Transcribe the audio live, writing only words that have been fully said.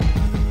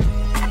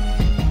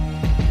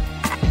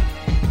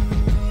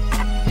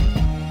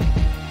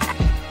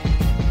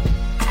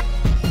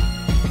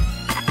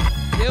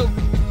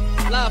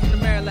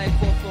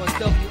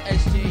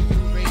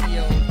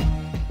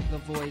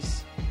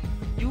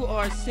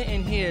are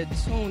sitting here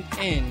tuned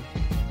in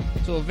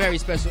to a very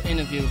special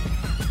interview.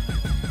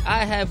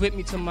 I have with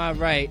me to my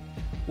right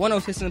one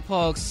of Hissen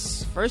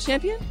Park's first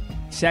champion?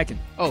 Second.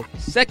 Oh,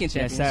 second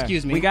champion. Yes, sir.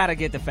 Excuse me. We got to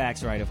get the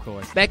facts right, of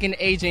course. Back in the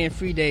AJ and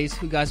Free days,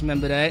 who guys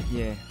remember that?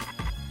 Yeah.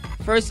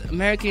 First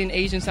American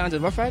Asian signed to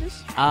Rough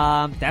Riders?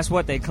 That's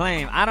what they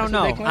claim. I don't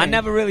know. I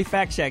never really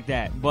fact checked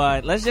that,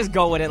 but let's just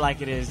go with it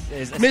like it is.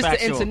 It's Mr.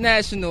 factual.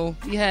 International,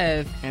 we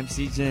have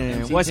MC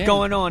Jin. MC What's Jin.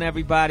 going on,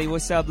 everybody?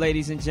 What's up,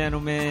 ladies and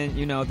gentlemen?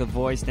 You know, The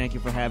Voice, thank you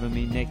for having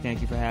me. Nick,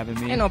 thank you for having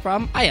me. ain't no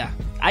problem. Aya.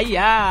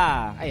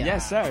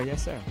 Yes, sir.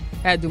 Yes, sir.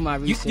 Had to do my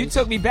research. You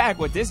took me back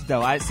with this,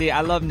 though.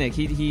 I love Nick.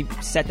 He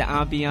set the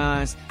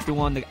ambiance, threw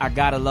on the I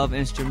Gotta Love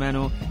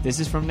instrumental. This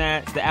is from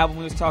the album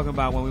we was talking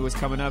about when we was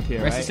coming up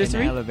here, Rest right? is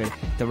history? In the elevator.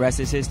 The rest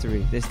is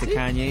history. This the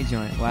Kanye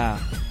joint. Wow.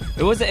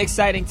 It was an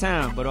exciting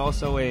time, but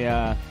also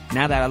now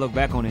that I look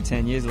back on it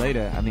 10 years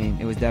later, I mean,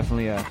 it was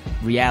definitely a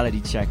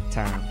reality check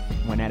time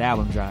when that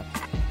album dropped.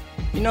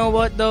 You know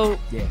what, though?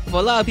 Yeah.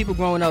 For a lot of people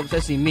growing up,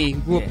 especially me,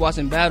 who grew up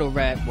watching battle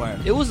rap,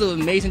 Word. it was an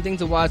amazing thing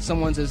to watch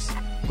someone just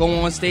go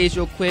on stage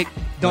real quick,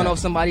 done off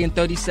somebody in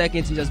 30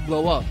 seconds, and just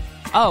blow up.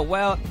 Oh,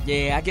 well,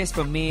 yeah, I guess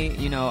for me,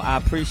 I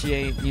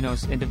appreciate,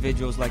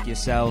 individuals like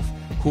yourself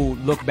who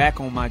look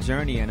back on my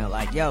journey and are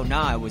like, yo,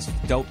 it was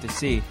dope to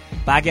see.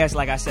 But I guess,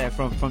 like I said,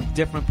 from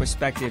different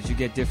perspectives, you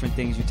get different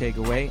things you take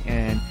away.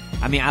 And,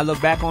 I mean, I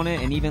look back on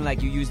it, and even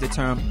like you use the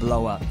term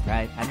blow up,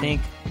 right? I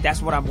think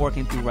that's what I'm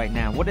working through right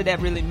now. What did that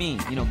really mean,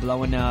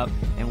 blowing up,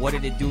 and what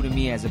did it do to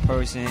me as a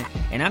person?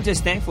 And I'm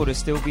just thankful to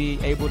still be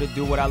able to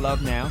do what I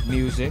love now,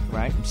 music,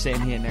 right? I'm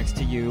sitting here next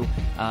to you,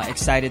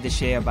 excited to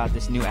share about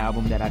this new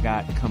album that I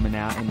got coming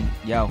out, and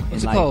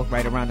What's it called?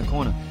 Right around the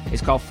corner.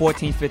 It's called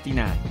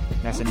 1459.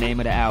 That's the name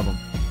of the album.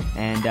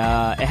 And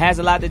it has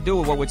a lot to do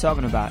with what we're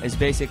talking about. It's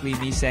basically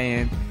me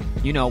saying,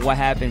 what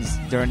happens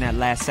during that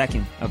last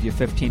second of your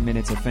 15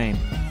 minutes of fame.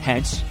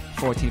 Hence,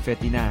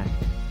 1459.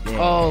 Yeah.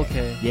 Oh,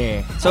 okay.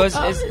 Yeah. So it's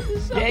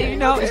heads.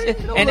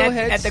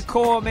 at the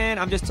core, man,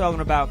 I'm just talking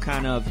about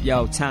kind of,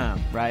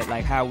 time, right?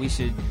 Like how we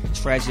should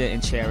treasure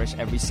and cherish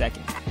every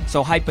second.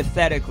 So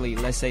hypothetically,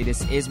 let's say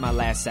this is my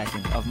last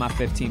second of my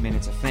 15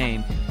 minutes of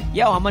fame.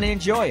 I'm going to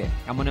enjoy it.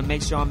 I'm going to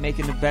make sure I'm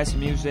making the best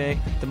music,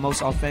 the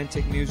most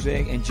authentic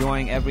music,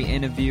 enjoying every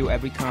interview,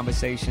 every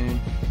conversation,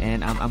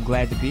 and I'm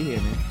glad to be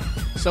here, man.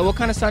 So what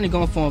kind of sound you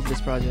going for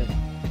this project?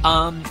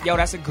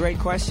 That's a great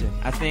question.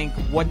 I think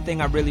one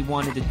thing I really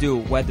wanted to do,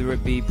 whether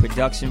it be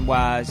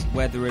production-wise,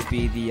 whether it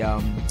be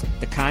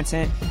the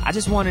content, I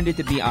just wanted it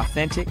to be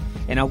authentic,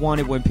 and I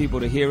wanted when people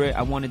to hear it,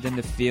 I wanted them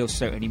to feel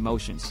certain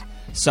emotions.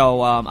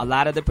 So a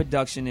lot of the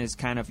production is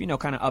kind of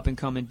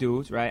up-and-coming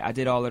dudes, right? I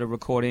did all of the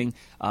recording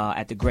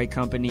at the great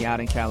company out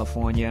in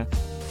California,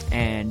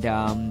 and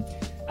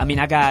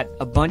I got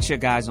a bunch of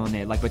guys on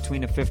there. Like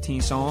between the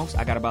 15 songs,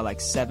 I got about like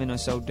 7 or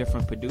so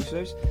different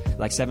producers,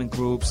 like 7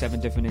 groups,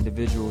 7 different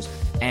individuals.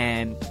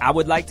 And I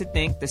would like to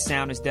think the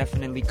sound is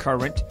definitely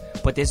current,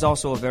 but there's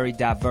also a very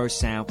diverse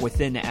sound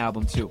within the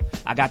album too.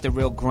 I got the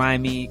real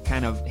grimy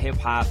kind of hip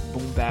hop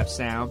boom bap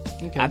sound.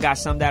 Okay. I got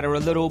some that are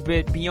a little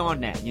bit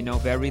beyond that,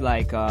 very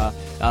like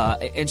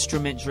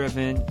instrument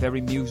driven,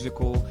 very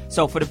musical.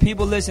 So for the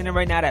people listening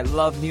right now that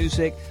love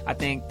music, I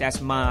think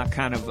that's my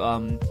kind of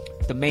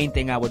the main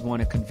thing I would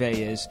want to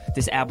convey is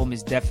this album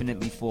is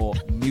definitely for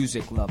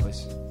music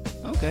lovers.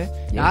 Okay.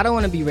 Yeah. Now, I don't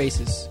want to be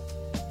racist.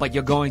 But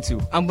you're going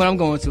to. I'm going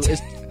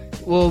to.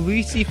 Will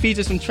we see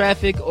features from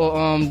Traffic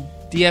or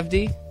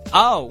DFD?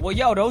 Oh,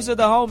 well, those are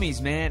the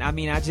homies, man. I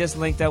mean, I just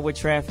linked up with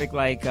Traffic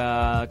like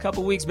a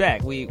couple weeks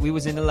back. We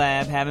was in the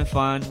lab having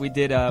fun. We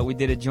did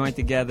a joint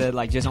together,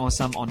 like just on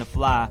the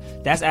fly.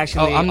 That's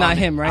actually. Oh, I'm Not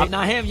Him, right? I'm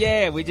Not Him.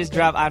 Yeah, we just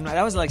dropped.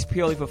 That was like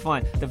purely for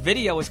fun. The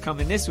video is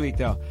coming this week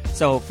though.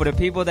 So for the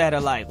people that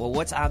are like, well,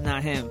 what's I'm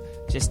Not Him?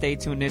 Just stay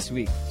tuned this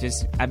week.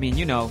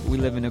 We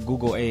live in a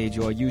Google age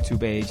or a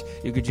YouTube age.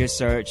 You could just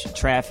search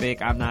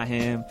Traffic, I'm Not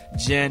Him,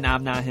 Jin,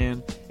 I'm Not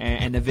Him,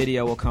 and the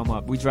video will come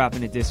up. We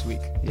dropping it this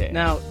week. Yeah.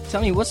 Now,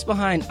 tell me, what's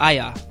behind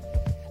Aya?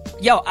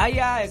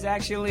 Aya is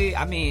actually,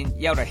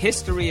 the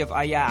history of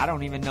Aya, I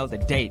don't even know the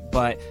date,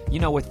 but,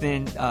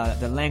 within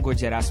the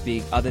language that I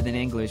speak, other than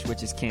English,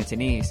 which is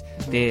Cantonese,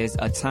 there's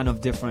a ton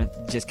of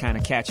different just kind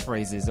of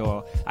catchphrases,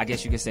 or I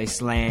guess you could say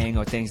slang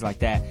or things like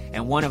that.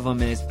 And one of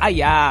them is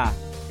Aya.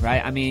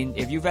 Right? I mean,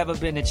 if you've ever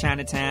been to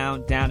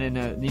Chinatown down in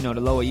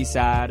the Lower East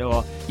Side,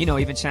 or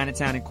even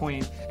Chinatown in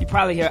Queens, you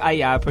probably hear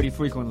 "ayah" pretty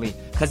frequently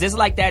because it's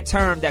like that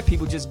term that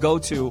people just go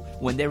to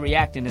when they're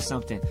reacting to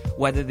something.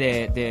 Whether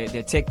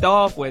they're ticked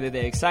off, whether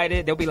they're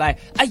excited, they'll be like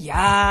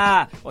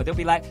 "ayah," or they'll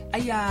be like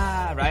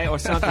 "ayah," right, or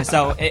something.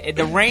 So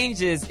the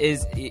range is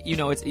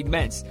it's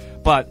immense.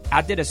 But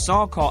I did a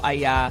song called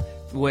 "ayah"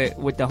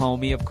 with the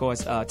homie, of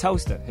course,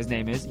 Toaster, his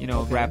name is,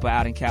 rapper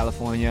out in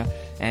California,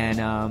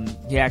 and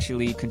he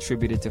actually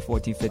contributed to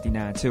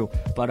 1459 too.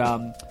 But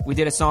we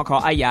did a song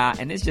called Aya,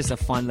 and it's just a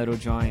fun little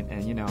joint,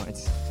 and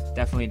it's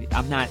definitely,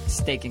 I'm not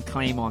staking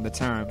claim on the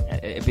term.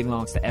 It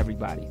belongs to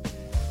everybody.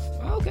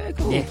 Okay,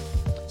 cool. Yeah.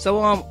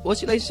 So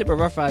what's your relationship with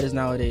Rough Riders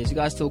nowadays? You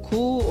guys still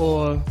cool,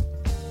 or?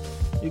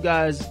 You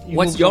guys.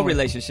 What's your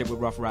relationship with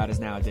Rough Riders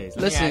nowadays?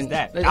 Let me ask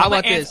that. How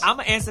about this? I'm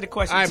gonna answer the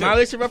question. All right, too. my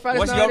relationship with Rough Riders.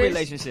 What's nowadays? your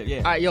relationship? Yeah.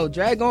 All right, yo,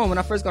 Drag On. When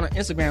I first got on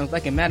Instagram, was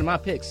liking mad at my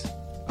pics.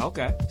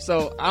 Okay.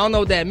 So I don't know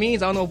what that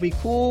means. I don't know if we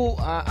cool.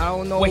 I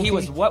don't know. Wait, he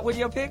was what with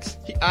your pics?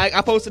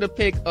 I posted a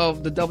pic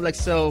of the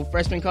XXL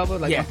freshman cover,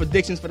 like my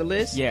predictions for the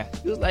list. Yeah.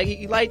 He was like,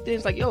 he liked it.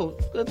 He's like, yo,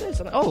 good list.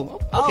 I'm like, oh,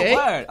 okay. Oh,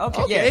 word.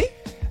 Okay.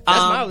 Yeah. That's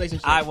my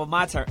relationship. All right, well,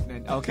 my turn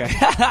then. Okay.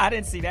 I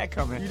didn't see that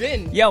coming. You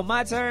didn't? Yo,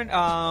 my turn.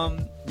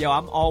 I'm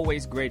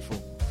always grateful.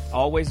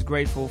 Always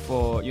grateful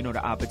for,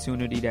 the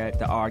opportunity that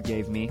the R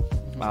gave me.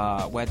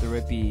 Whether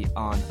it be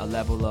on a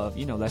level of,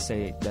 let's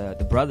say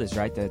the brothers,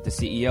 right? The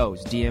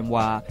CEOs,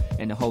 DMY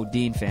and the whole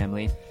Dean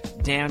family,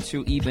 down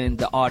to even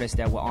the artists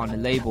that were on the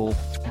label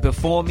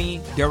before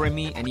me, during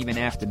me, and even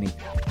after me.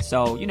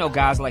 So,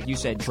 guys like you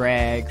said,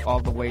 Drag, all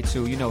the way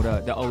to,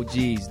 the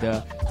OGs,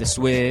 the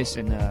Swiss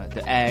and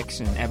the X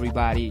and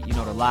everybody,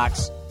 the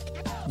Locks.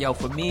 Yo,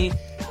 for me,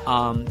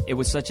 it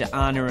was such an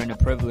honor and a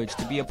privilege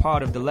to be a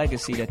part of the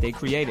legacy that they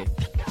created.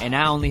 And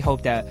I only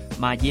hope that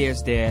my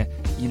years there,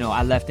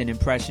 I left an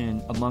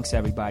impression amongst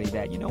everybody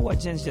that,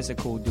 Jin's just a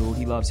cool dude.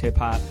 He loves hip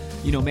hop.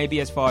 Maybe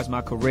as far as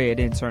my career, it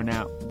didn't turn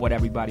out what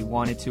everybody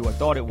wanted to or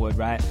thought it would,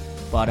 right?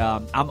 But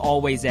I'm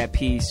always at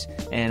peace,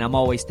 and I'm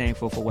always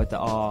thankful for what the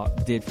R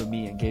did for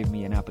me and gave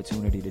me an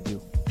opportunity to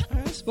do. All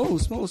right,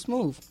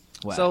 smooth.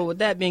 Wow. So with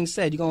that being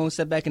said, you going to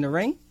step back in the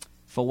ring?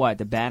 For what?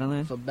 The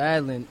battling? For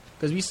battling.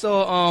 Because we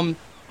saw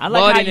I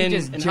like Bud how you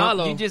just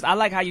jump. I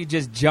like how you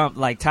just jump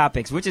like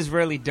topics, which is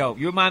really dope.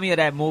 You remind me of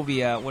that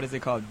movie. What is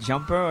it called?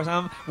 Jumper or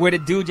something, where the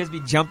dude just be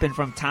jumping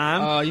from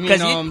time. You mean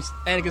Anakin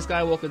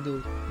Skywalker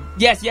dude?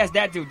 Yes,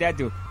 that dude.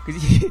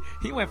 Because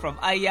he went from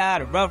Aya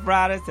to Rough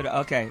Riders to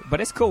the but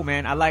it's cool,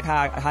 man. I like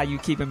how you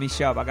keeping me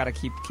sharp. I gotta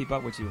keep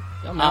up with you.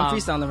 Yo, man, I'm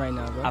freestyling right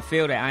now, bro. I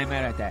feel that. I ain't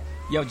mad at that.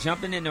 Yo,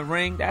 jumping in the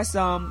ring. That's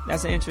an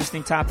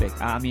interesting topic.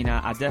 I mean,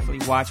 I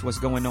definitely watch what's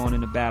going on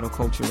in the battle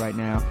culture right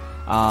now.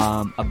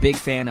 A big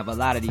fan of a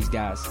lot of these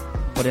guys.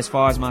 But as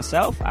far as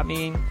myself, I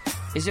mean,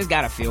 it's just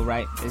gotta feel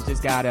right. It's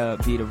just gotta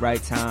be the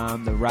right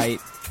time, the right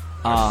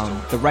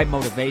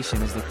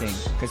motivation is the thing.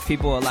 Because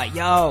people are like,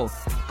 yo,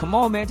 come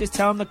on, man, just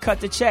tell them to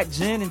cut the check,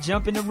 Jin, and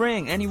jump in the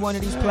ring. Any one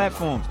of these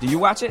platforms. Do you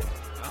watch it?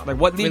 Like,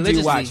 what league do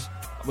you watch?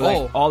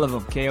 Like, all of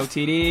them.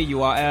 KOTD,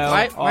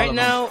 URL. Right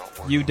now,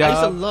 UW. I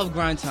used to love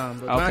Grind Time,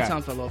 but Grind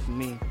Time fell off for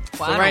me.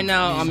 So right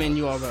now, I'm in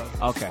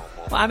URL. Okay.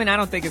 Well, I mean, I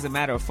don't think it's a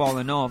matter of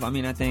falling off. I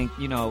mean, I think,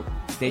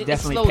 they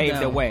definitely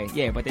paved the way.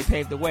 Yeah, but they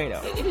paved the way,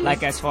 though.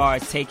 Like, as far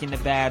as taking the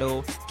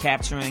battle,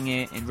 capturing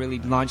it, and really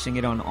launching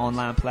it on an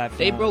online platform.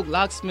 They broke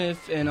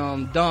Locksmith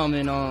and Dumb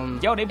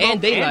and Yo, they broke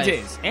and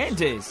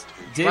Diz.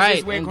 Diz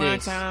is where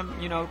Grind Time,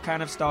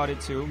 kind of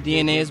started too.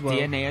 DNA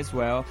as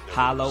well.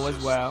 Hollow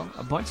as well.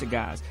 A bunch of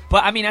guys.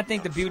 But, I mean, I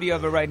think the beauty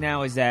of it right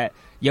now is that,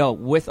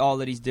 with all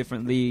of these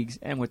different leagues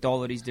and with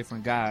all of these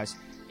different guys,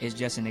 it's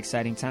just an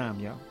exciting time,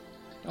 yo.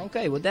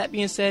 Okay, with that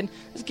being said,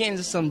 let's get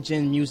into some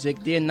Jin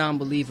music. Dear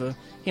Non-Believer,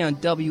 here on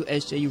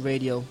WSJU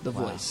Radio, The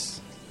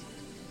Voice.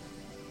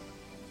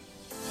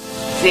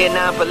 Dear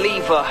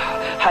non-believer,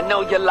 I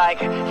know you're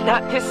like,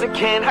 not this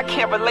again. I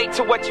can't relate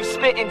to what you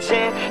spittin',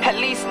 Jen. At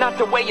least not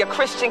the way a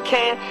Christian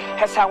can.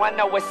 That's how I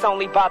know it's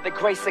only by the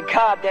grace of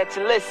God that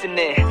you're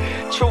listening.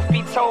 Truth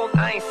be told,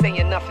 I ain't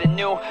saying nothing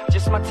new.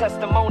 Just my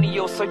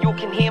testimonial so you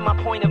can hear my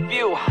point of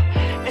view.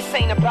 This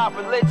ain't about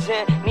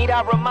religion, need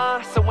I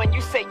remind? So when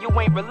you say you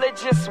ain't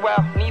religious,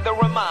 well, neither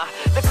am I.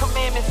 The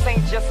commandments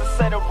ain't just a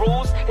set of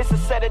rules, it's a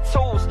set of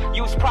tools.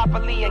 Used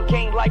properly and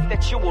gain life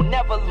that you will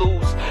never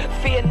lose.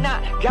 Fear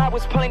not, God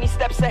was plenty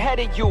steps ahead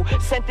of you.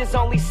 Sent his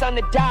only son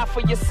to die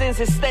for your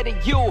sins instead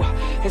of you.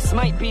 This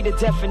might be the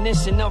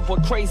definition of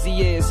what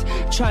crazy is.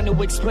 Trying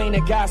to explain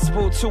the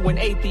gospel to an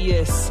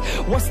atheist.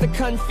 What's the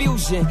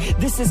confusion?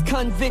 This is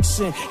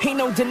conviction. Ain't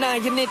no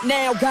denying it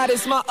now, God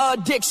is my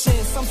addiction.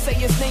 Some say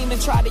his name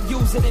and try to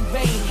use it in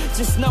vain.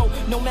 Just know,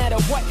 no matter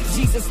what,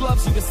 Jesus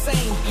loves you the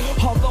same.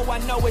 Although I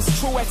know it's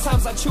true, at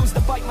times I choose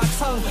to bite my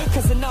tongue.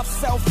 Cause enough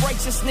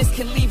self-righteousness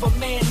can leave a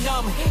man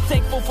numb.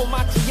 Thankful for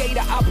my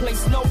creator, I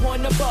place no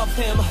one above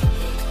him.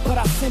 But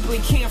I simply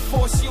can't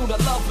force you to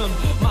love him.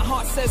 My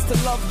heart says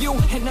to love you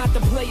and not to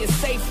play it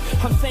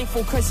safe. I'm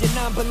thankful cause your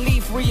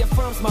non-belief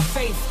reaffirms my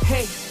faith.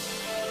 Hey.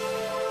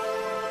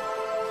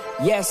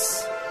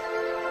 Yes.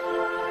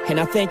 And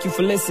I thank you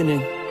for listening.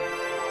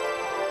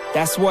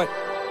 That's what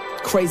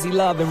crazy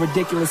love and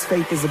ridiculous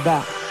faith is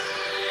about.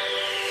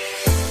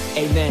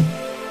 Amen.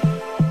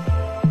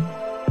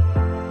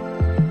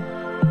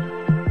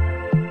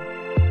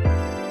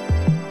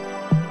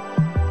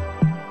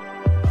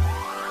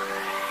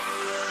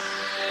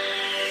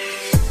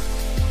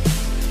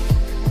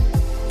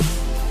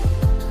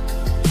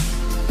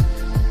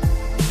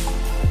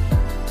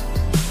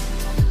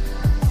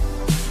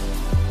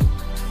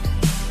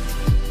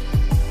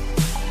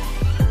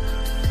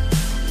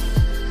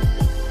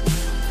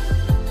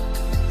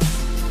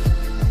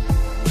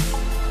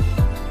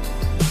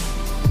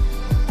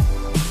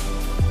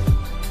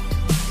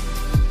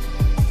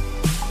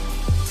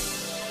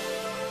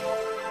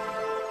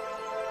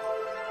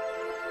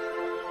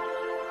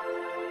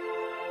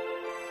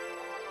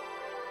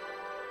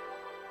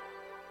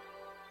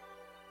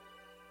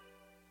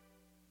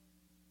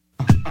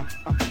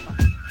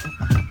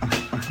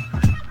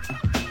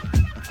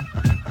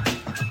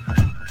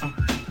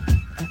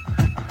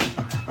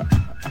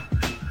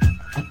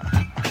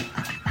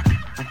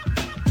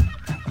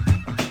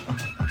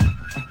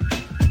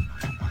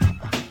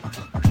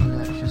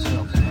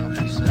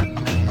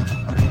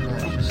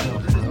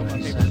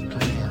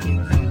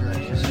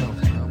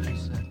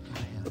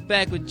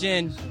 Back with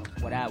Jin.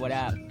 What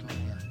up?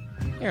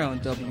 Here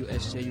on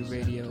WSJU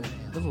Radio,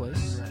 The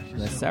Voice.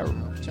 Yes, sir.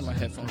 Turn my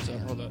headphones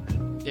up. Hold up.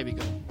 There we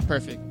go.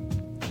 Perfect.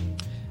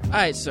 All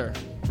right, sir.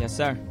 Yes,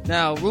 sir.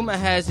 Now, rumor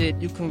has it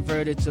you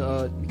converted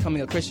to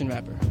becoming a Christian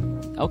rapper.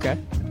 Okay.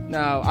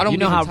 Now, I don't you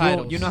know how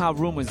titles. you know how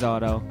rumors are,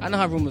 though. I know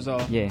how rumors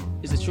are. Yeah.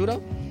 Is it true,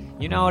 though?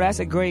 You know, that's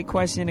a great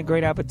question, a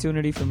great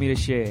opportunity for me to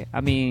share.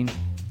 I mean,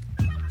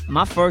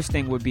 my first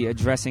thing would be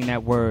addressing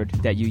that word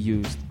that you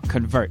used,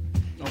 convert.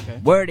 Okay.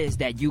 Word is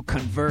that you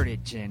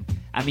converted, Jin.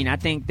 I mean, I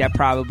think that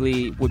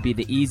probably would be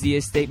the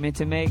easiest statement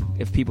to make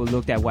if people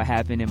looked at what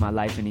happened in my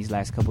life in these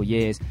last couple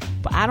years.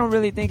 But I don't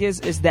really think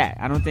it's that.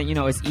 I don't think,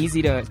 it's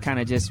easy to kind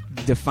of just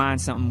define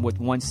something with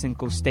one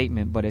single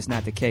statement, but it's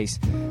not the case.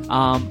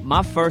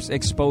 My first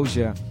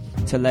exposure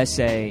to, let's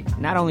say,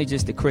 not only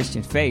just the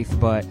Christian faith,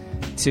 but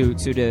to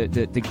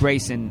the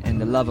grace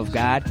and the love of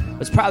God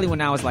was probably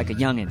when I was like a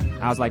youngin'.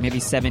 I was like maybe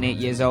 7, 8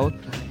 years old.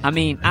 I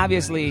mean,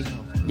 obviously,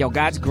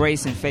 God's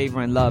grace and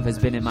favor and love has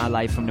been in my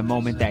life from the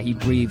moment that he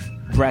breathed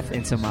breath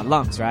into my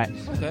lungs, right?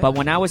 Okay. But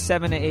when I was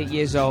 7 or 8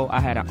 years old, I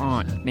had an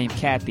aunt named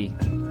Kathy.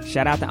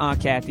 Shout out to Aunt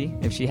Kathy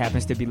if she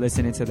happens to be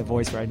listening to The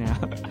Voice right now.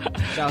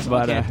 Shout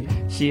out to Aunt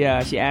Kathy.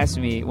 She asked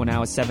me when I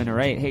was 7 or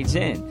 8, "Hey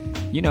Jin,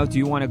 do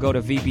you want to go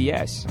to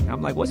VBS?" And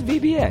I'm like, "What's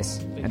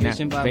VBS?"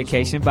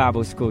 Vacation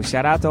Bible School.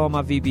 Shout out to all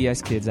my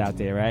VBS kids out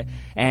there, right?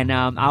 And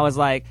I was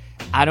like,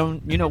 I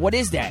don't, what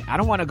is that? I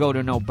don't want to go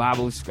to no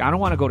Bible school. I don't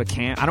want to go to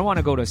camp. I don't want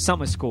to go to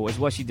summer school is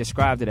what she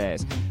described it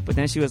as. But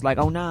then she was like,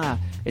 oh, nah,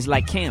 it's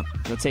like camp.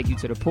 They'll take you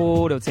to the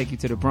pool. They'll take you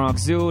to the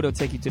Bronx Zoo. They'll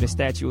take you to the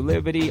Statue of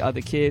Liberty,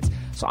 other kids.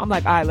 So I'm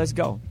like, all right, let's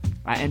go.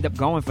 I end up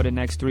going for the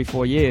next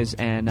 3-4 years.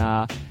 And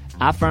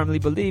I firmly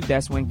believe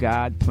that's when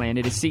God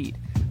planted a seed,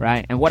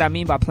 right? And what I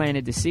mean by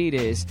planted the seed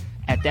is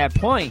at that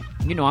point,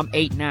 I'm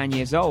 8, 9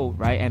 years old,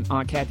 right? And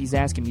Aunt Kathy's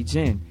asking me,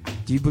 Jin,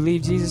 do you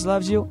believe Jesus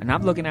loves you? And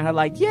I'm looking at her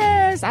like,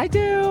 yes, I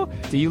do.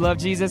 Do you love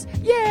Jesus?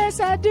 Yes,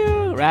 I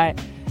do, right?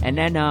 And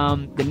then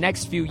the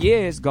next few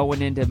years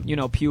going into,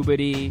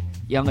 puberty,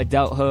 young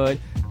adulthood,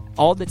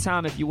 all the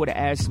time if you would have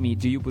asked me,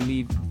 do you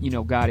believe,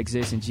 God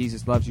exists and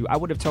Jesus loves you? I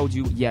would have told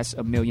you yes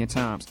 1,000,000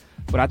 times.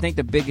 But I think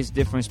the biggest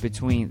difference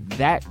between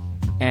that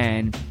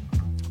and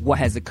what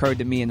has occurred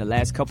to me in the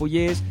last couple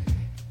years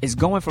is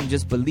going from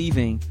just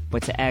believing,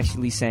 but to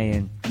actually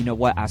saying, you know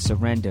what, I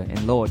surrender,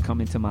 and Lord,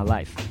 come into my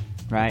life,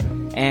 right?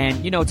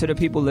 And, to the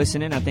people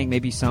listening, I think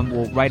maybe some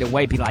will right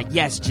away be like,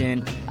 yes,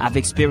 Jin, I've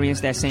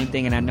experienced that same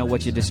thing, and I know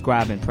what you're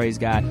describing, praise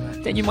God.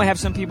 Then you might have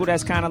some people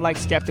that's kind of like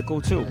skeptical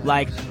too,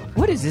 like,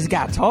 what is this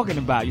guy talking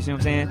about? You see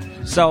what I'm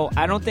saying? So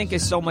I don't think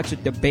it's so much a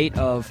debate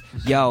of,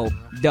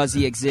 does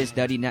he exist,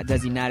 does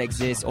he not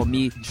exist, or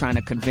me trying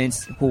to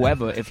convince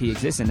whoever if he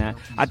exists or not.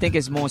 I think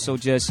it's more so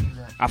just,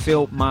 I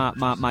feel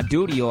my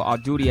duty or our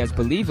duty as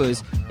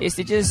believers is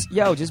to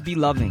just be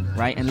loving,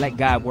 right? And let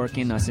God work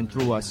in us and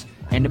through us.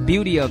 And the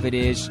beauty of it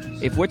is,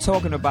 if we're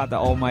talking about the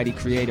Almighty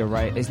Creator,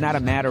 right, it's not a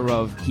matter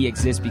of he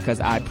exists because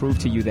I prove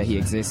to you that he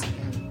exists.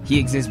 He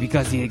exists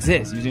because he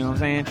exists. You see what I'm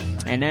saying?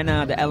 And then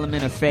the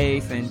element of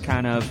faith and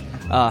kind of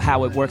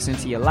how it works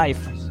into your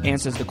life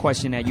answers the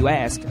question that you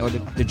ask, or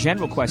the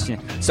general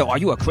question. So are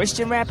you a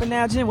Christian rapper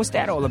now, Jin? What's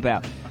that all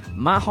about?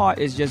 My heart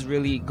is just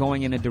really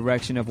going in a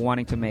direction of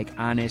wanting to make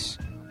honest,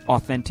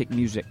 authentic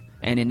music.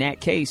 And in that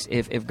case,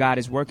 if God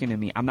is working in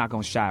me, I'm not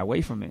going to shy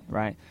away from it,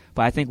 right?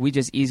 But I think we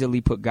just easily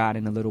put God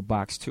in a little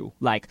box too.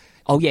 Like,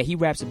 oh yeah, he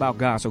raps about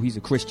God, so he's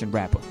a Christian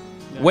rapper.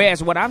 Yeah.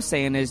 Whereas what I'm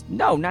saying is,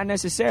 no, not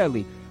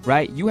necessarily,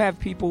 right? You have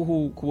people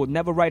who will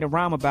never write a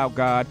rhyme about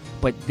God,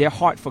 but their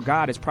heart for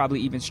God is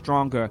probably even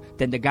stronger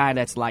than the guy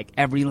that's like,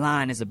 every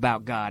line is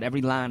about God,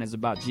 every line is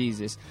about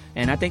Jesus.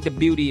 And I think the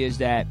beauty is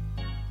that,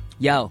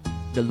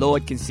 the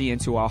Lord can see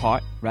into our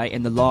heart, right?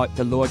 And the Lord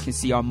can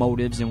see our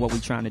motives and what we're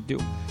trying to do.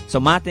 So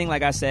my thing,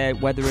 like I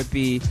said, whether it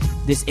be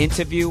this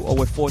interview or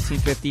with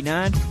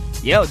 1459,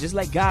 just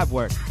let God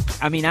work.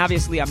 I mean,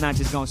 obviously, I'm not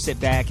just going to sit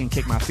back and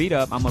kick my feet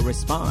up. I'm going to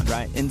respond,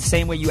 right? In the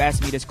same way you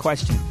asked me this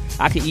question,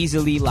 I could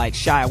easily,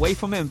 shy away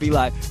from it and be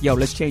like,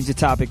 let's change the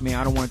topic, man.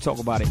 I don't want to talk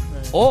about it.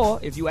 Right. Or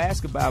if you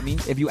ask about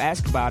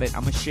it,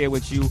 I'm going to share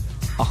with you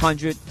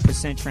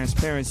 100%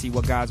 transparency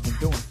what God's been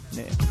doing.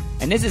 Yeah.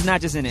 And this is not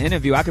just an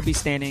interview. I could be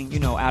standing,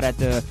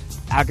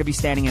 I could be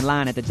standing in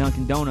line at the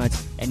Dunkin'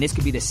 Donuts, and this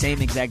could be the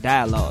same exact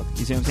dialogue.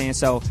 You see what I'm saying?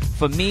 So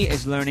for me,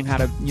 it's learning how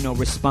to,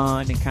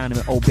 respond and kind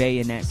of obey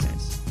in that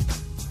sense.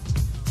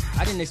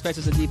 I didn't expect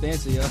such a deep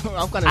answer, yo.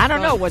 I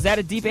don't know. Was that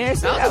a deep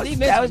answer?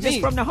 That was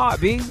just from the heart,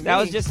 B. That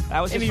was just from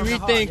the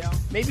heart, yo.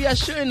 Maybe I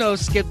shouldn't have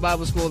skipped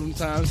Bible school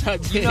sometimes. I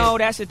did. You know,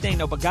 that's the thing,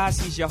 though. But God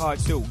sees your heart,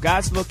 too.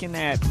 God's looking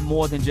at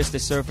more than just the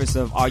surface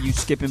of, are you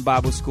skipping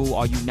Bible school?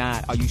 Are you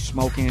not? Are you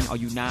smoking? Are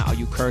you not? Are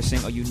you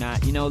cursing? Are you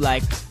not? You know,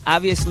 like,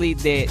 obviously,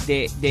 there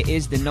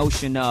is the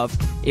notion of,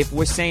 if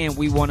we're saying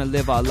we want to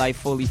live our life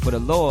fully for the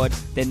Lord,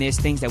 then there's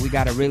things that we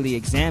got to really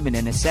examine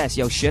and assess.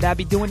 Yo, should I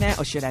be doing that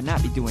or should I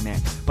not be doing that?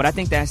 But I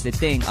think that's the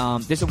thing.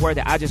 There's a word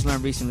that I just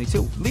learned recently,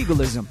 too.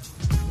 Legalism.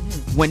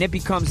 When it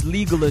becomes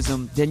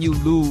legalism, then you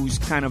lose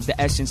kind of the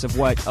essence of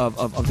what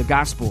of the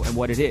gospel and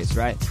what it is,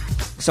 right?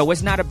 So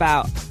it's not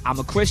about, I'm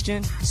a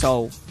Christian,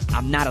 so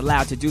I'm not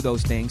allowed to do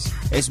those things.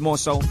 It's more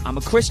so, I'm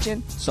a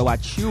Christian, so I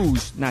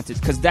choose not to,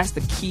 because that's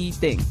the key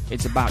thing.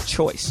 It's about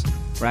choice,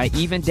 right?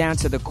 Even down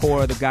to the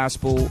core of the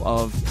gospel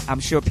of, I'm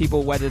sure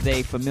people, whether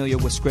they familiar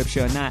with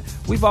scripture or not,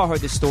 we've all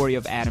heard the story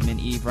of Adam and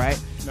Eve, right?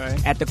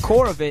 Right. At the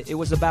core of it, it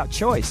was about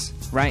choice,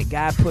 right?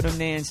 God put them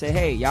there and said,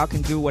 hey, y'all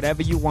can do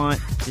whatever you want.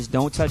 Just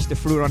don't touch the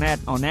fruit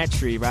on that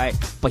tree, right?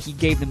 But he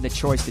gave them the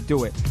choice to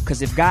do it.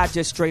 Because if God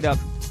just straight up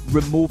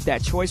removed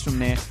that choice from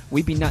there,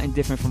 we'd be nothing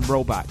different from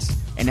robots.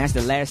 And that's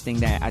the last thing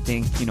that I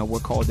think, we're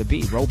called to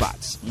be,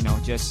 robots.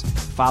 Just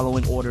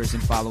following orders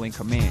and following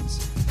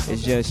commands.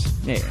 It's just,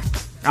 yeah.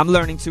 I'm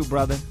learning too,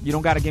 brother. You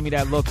don't got to give me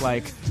that look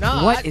like,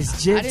 what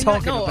is Jin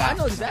talking about? I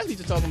know exactly what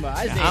you're talking about.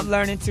 I'm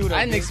learning too, though.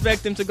 I didn't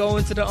expect him to go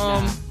into the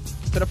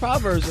to the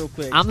Proverbs real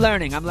quick. I'm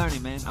learning,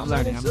 man. I'm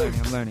learning,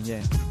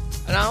 yeah.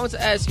 And I want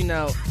to ask you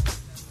now,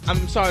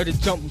 I'm sorry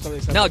to jump from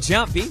something. No,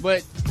 jump, B.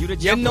 But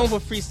you're known for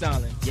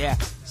freestyling. Yeah.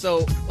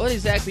 So what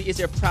exactly is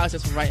your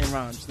process for writing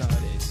rhymes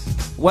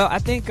nowadays? Well, I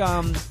think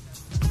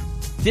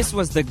this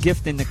was the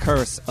gift and the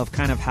curse of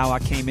kind of how I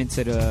came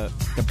into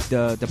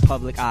the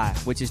public eye,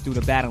 which is through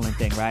the battling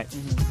thing, right?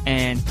 Mm-hmm.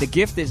 And the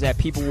gift is that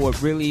people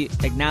would really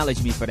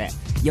acknowledge me for that.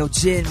 Yo,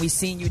 Jin, we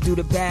seen you do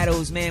the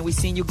battles, man. We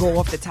seen you go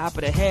off the top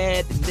of the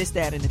head and this,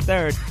 that, and the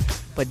third.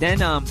 But then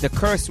the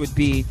curse would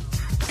be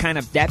kind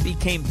of that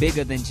became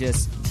bigger than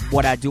just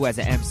what I do as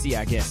an MC,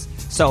 I guess.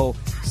 So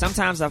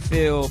sometimes I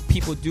feel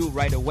people do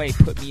right away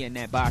put me in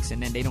that box,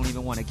 and then they don't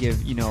even want to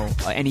give,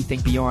 anything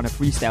beyond a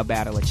freestyle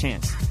battle a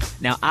chance.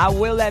 Now, I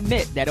will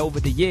admit that over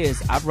the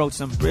years, I've wrote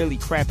some really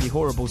crappy,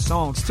 horrible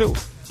songs, too,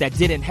 that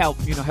didn't help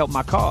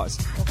my cause.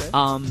 Okay.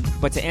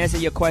 But to answer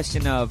your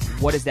question of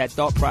what is that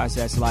thought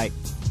process like,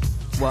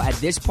 well, at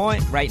this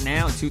point, right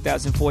now, in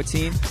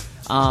 2014,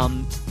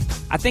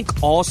 I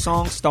think all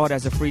songs start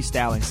as a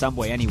freestyle in some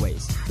way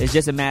anyways. It's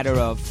just a matter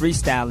of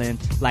freestyling.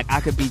 Like, I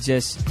could be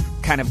just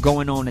kind of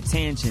going on a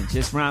tangent,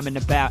 just rhyming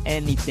about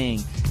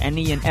anything,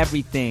 any and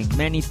everything,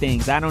 many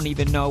things. I don't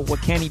even know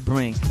what can he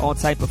bring. All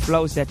type of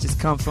flows that just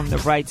come from the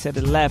right to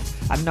the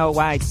left. I know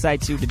I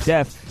excite you to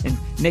death. And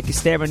Nick is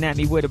staring at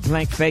me with a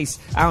blank face.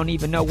 I don't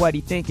even know what he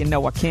thinking.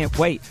 No, I can't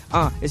wait.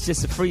 It's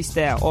just a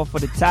freestyle off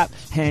of the top.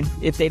 And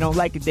if they don't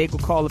like it, they go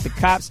call up the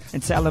cops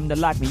and tell them to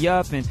lock me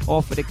up and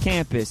off of the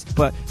campus.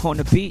 But on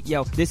the beat,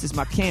 yo, this is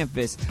my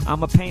canvas.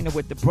 I'm a painter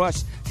with the brush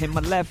in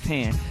my left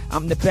hand.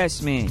 I'm the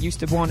best man. Used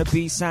to want to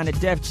be signed to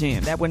Def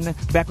Jam. That was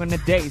back in the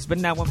days, but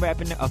now I'm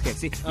rapping. Okay,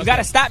 see, you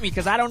gotta stop me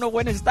because I don't know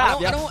when to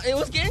stop. It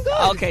was getting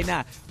good. Okay,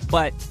 nah,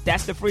 but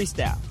that's the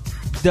freestyle.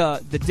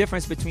 The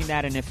difference between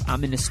that and if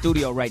I'm in the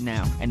studio right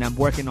now and I'm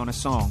working on a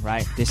song,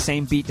 right? The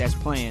same beat that's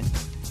playing,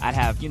 I'd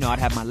have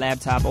my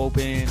laptop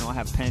open or I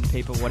have pen,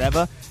 paper,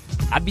 whatever.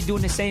 I'd be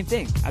doing the same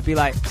thing. I'd be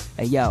like,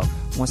 hey, yo,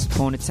 once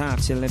upon a time,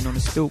 chilling on the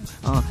stoop.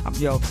 I'm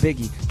yo,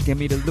 Biggie, give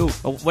me the loot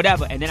or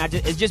whatever. And then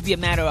it'd just be a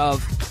matter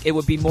of, it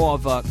would be more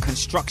of a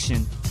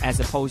construction as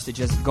opposed to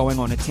just going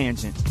on a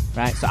tangent,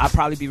 right? So I'd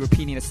probably be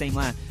repeating the same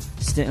line.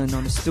 Sitting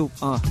on the stoop,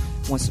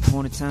 once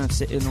upon a time,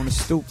 sitting on the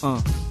stoop,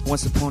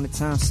 once upon a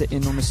time,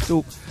 sitting on the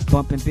stoop,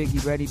 bumping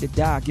Biggie, ready to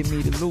die, give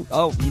me the loot.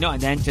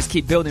 And then just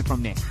keep building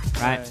from there,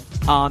 right?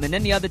 And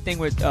then the other thing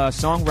with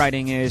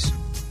songwriting is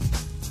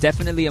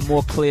definitely a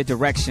more clear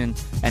direction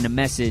and a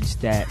message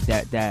that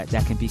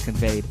can be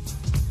conveyed.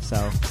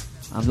 So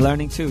I'm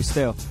learning too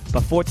still.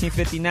 But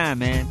 1459,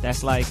 man,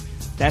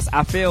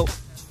 I feel,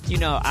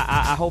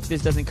 I hope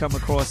this doesn't come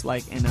across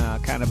like in a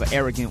kind of an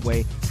arrogant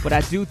way, but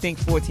I do think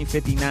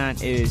 1459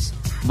 is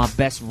my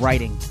best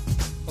writing,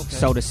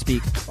 so to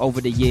speak,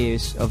 over the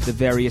years of the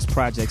various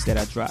projects that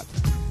I dropped.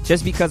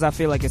 Just because I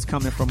feel like it's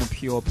coming from a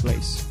pure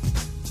place.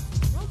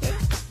 Okay.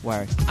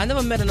 Word. I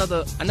never met an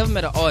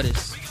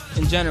artist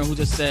in general who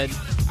just said,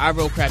 I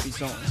wrote crappy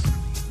songs.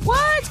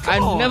 What?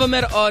 Come on. never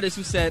met an artist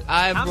who said,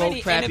 I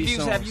wrote crappy songs. How many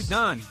interviews have you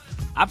done?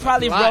 I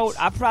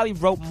probably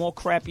wrote more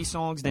crappy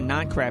songs than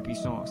non-crappy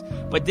songs.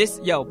 But that's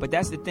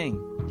the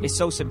thing. It's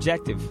so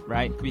subjective,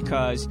 right?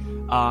 Because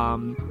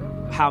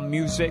how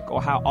music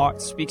or how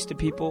art speaks to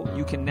people,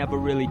 you can never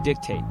really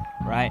dictate,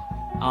 right?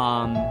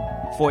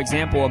 For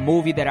example, a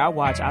movie that I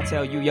watch, I'll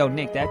tell you, yo,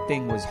 Nick, that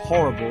thing was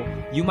horrible.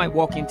 You might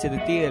walk into the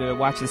theater to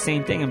watch the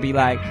same thing and be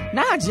like,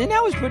 nah, Jin,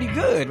 that was pretty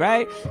good,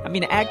 right? I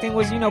mean, the acting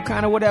was,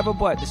 kind of whatever,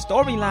 but the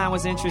storyline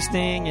was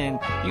interesting and,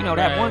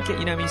 that one kid,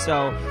 you know what I mean?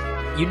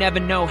 So you never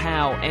know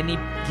how any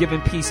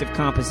given piece of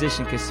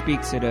composition could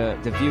speak to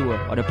the viewer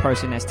or the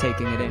person that's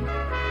taking it in.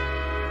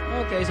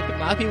 Okay, so a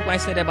lot of people might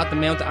say that about the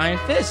man with the iron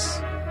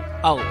fist.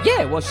 Oh,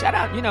 yeah, well, shout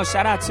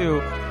out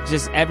to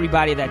just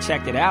everybody that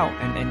checked it out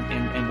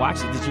and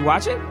watched it. Did you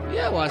watch it?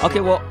 Yeah, I watched it. Okay,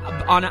 well,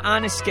 on an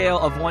honest scale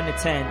of 1 to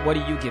 10, what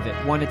do you give it?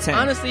 1 to 10?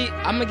 Honestly,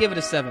 I'm going to give it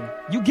a 7.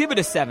 You give it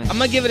a 7? I'm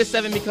going to give it a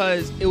 7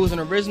 because it was an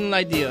original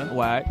idea.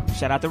 What?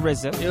 Shout out to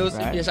RZA. It was,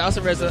 right? Yeah, shout out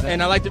to RZA.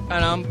 And I like and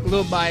I'm a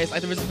little biased. I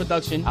like the RZA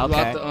production.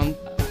 Okay.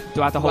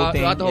 Throughout the whole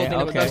thing.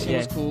 The production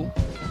was cool.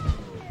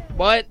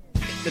 But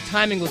the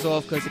timing was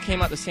off because it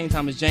came out the same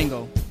time as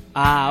Django.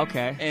 Ah,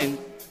 okay. And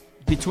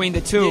between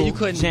the two, you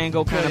couldn't,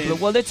 Django kind of blew.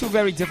 Well, they're two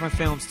very different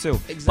films too.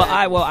 Exactly. But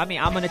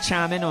I'm gonna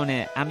chime in on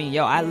it. I mean,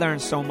 I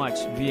learned so much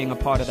being a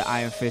part of the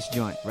Iron Fist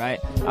joint. Right,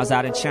 I was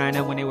out in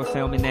China when they were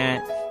filming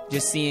that.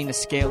 Just seeing the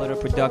scale of the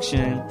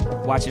production,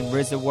 watching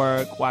RZA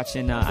work,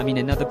 watching.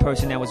 Another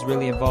person that was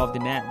really involved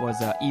in that was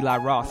Eli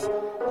Roth,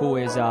 who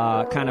is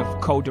kind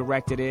of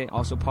co-directed it,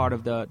 also part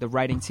of the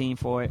writing team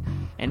for it.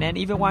 And then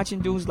even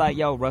watching dudes like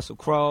Russell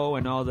Crowe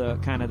and all the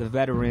kind of the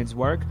veterans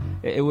work,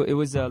 it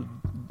was a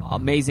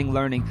amazing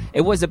learning.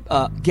 It was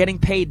getting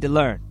paid to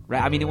learn,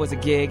 right? I mean, it was a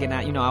gig, and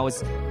I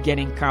was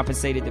getting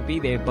compensated to be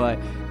there. But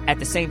at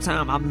the same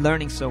time, I'm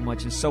learning so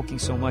much and soaking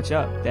so much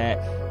up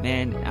that,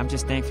 man, I'm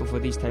just thankful for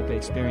these type of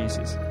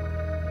experiences.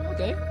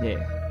 Okay.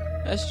 Yeah.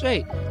 That's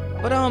straight.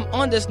 But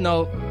on this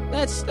note,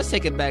 let's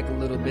take it back a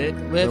little bit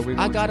with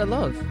I Gotta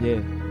Love. Yeah.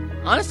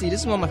 Honestly,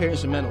 this is one of my favorite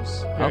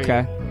instrumentals. Period.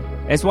 Okay.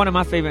 It's one of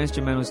my favorite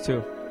instrumentals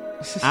too.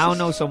 I don't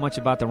know so much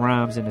about the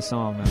rhymes in the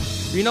song, man.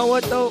 You know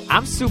what, though?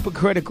 I'm super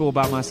critical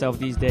about myself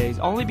these days,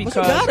 only because...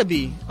 But you gotta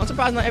be. I'm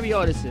surprised not every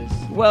artist is.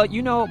 Well,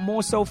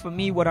 more so for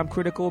me, what I'm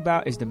critical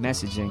about is the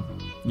messaging.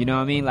 You know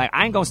what I mean? Like,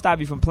 I ain't gonna stop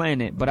you from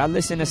playing it, but I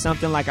listen to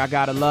something like I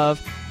Gotta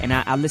Love, and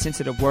I listen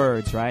to the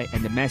words, right?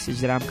 And the message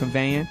that I'm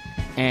conveying.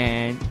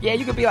 And, yeah,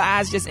 you could be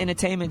like, it's just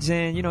entertainment,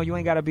 Jen. You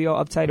ain't gotta be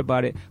all uptight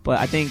about it. But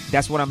I think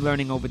that's what I'm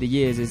learning over the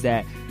years, is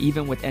that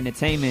even with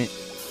entertainment,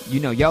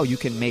 you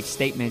can make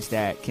statements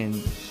that can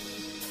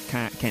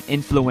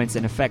influence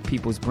and affect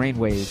people's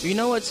brainwaves. You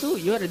know what, too?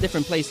 You're at a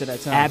different place at that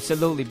time.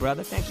 Absolutely,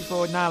 brother. Thank you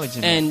for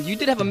acknowledging and that. You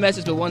did have a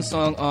message with one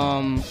song,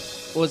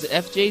 what was it,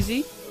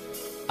 FJZ?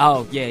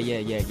 Oh, yeah.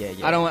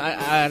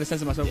 I had to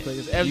censor myself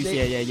because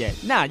FJ. Yeah.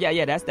 Nah,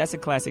 yeah, that's a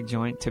classic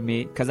joint to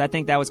me, because I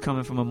think that was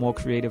coming from a more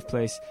creative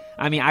place.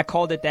 I mean, I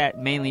called it that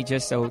mainly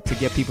just to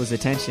get people's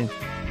attention.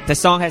 The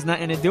song has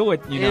nothing to do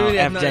with,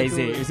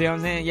 FJZ. You see what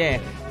I'm saying?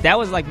 Yeah. That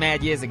was like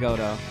mad years ago,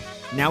 though.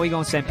 Now we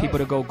gonna send people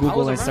to go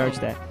Google and search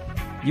that.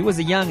 You was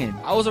a youngin'.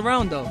 I was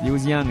around, though. You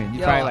was youngin'.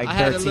 You probably like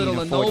 13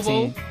 or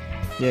 14. Lenovo.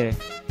 Yeah.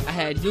 I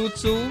had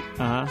YouTube.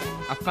 I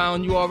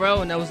found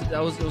URL, and it was a wrap.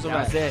 That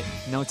was it.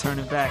 No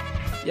turning back.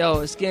 Yo,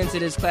 let's get into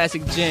this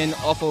classic Jin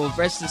off of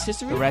Rest is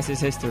History. The Rest is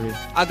History.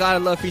 I Gotta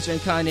Love featuring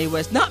Kanye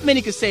West. Not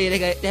many could say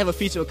they have a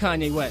feature with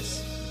Kanye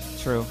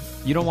West. True.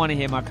 You don't want to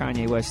hear my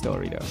Kanye West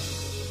story, though.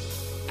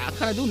 I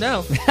kind of do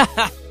now.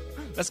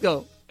 Let's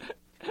go.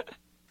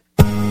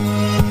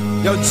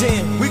 Yo,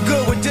 Jin, we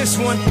good with this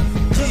one.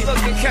 Good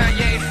looking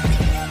Kanye.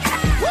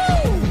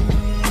 Woo!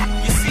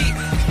 You see,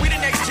 we the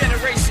next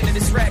generation of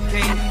this rap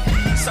game,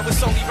 so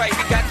it's only right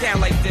we got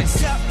down like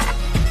this.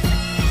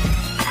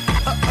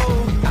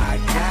 I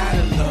got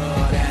a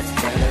love that's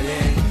better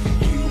than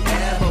you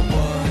ever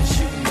was.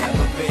 You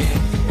never been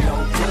no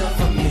good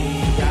for me.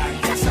 I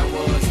guess I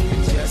was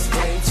just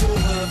way too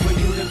good for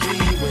you to be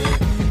with.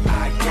 I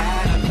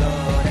got a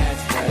love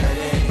that's better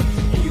than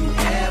you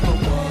ever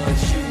was.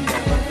 You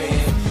never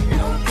been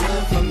no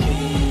good for me.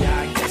 I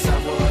guess I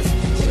was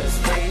just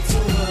way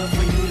too good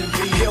for you to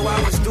be with. Yo,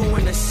 I was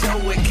doing a show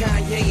with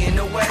Kanye in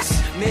the West.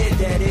 Mid,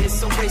 that is.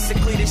 So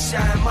basically the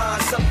shine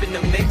minds up in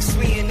the mix.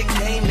 We in the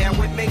game now,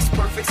 it makes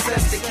perfect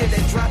sense. The kid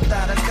that dropped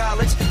out of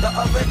college, the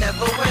other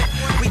never went.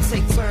 We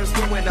take turns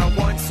doing our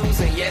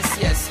 1-2s and yes,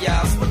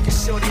 y'all. Looking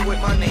shorty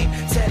with my name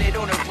tatted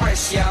on her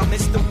breast, y'all.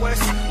 Mr.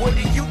 West, what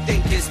do you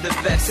think is the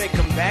best? Take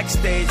them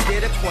backstage,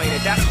 get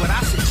acquainted, that's what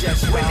I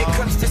suggest, y'all. When it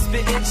comes to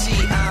spitting G,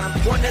 I'm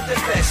one of the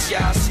best,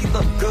 y'all. She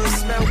look good,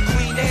 smell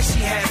clean, and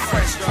she had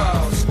fresh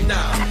draws.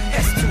 Nah,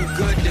 that's too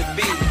good to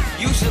be.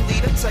 Usually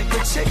the type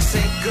of chicks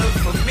ain't good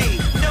for me.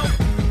 No,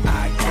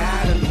 I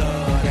got a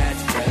love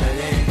that's better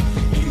than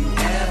you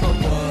ever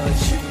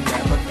was. You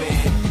never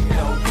been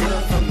no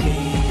good for me.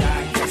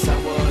 I guess I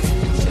was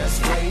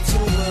just way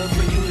too good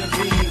for you to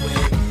be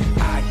with.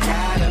 I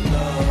got a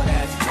love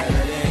that's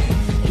better than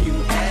you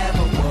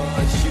ever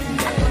was. You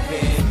never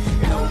been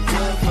no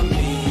good for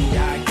me.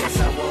 I guess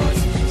I was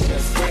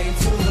just way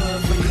too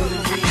good for you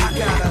to be with. I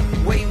got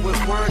a way with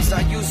words,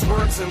 I use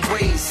words in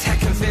ways. I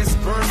convince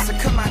birds to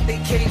come out they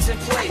cage and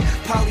play.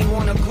 Polly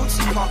want a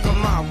Gucci Parker,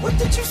 mom, what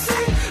did you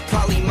say?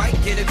 Polly might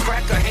get a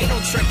cracker, ain't no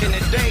trick in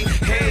the day.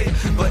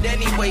 Hey, but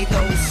anyway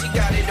though, she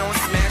got it on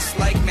smash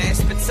like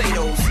mashed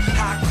potatoes.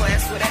 High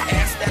class with an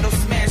ass that'll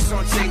smash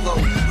on J-Lo.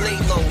 Lay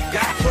low,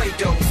 got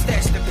Play-Doh,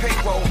 stash the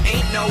payroll.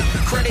 Ain't no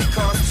credit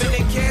card,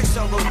 spending cash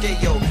on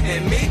Rodeo.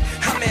 And me,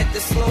 I'm at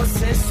the store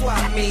since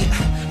swap me.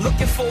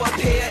 Looking for a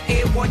pair of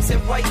Air shorts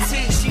and white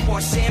tee, she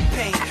wants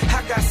champagne.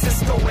 I got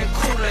Cisco and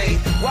Kool-Aid.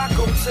 Why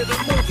go to the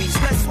movies?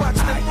 Let's watch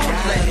the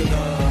bootleg.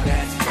 Love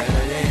that's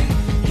better than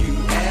you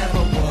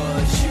ever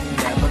was. You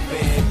never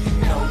been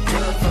no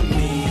good for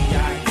me. I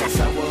guess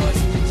I was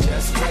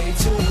just way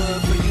too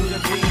good for you to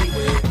be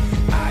with.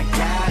 I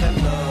got a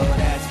love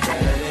that's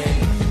better than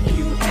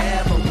you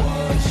ever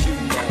was. You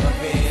never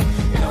been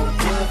no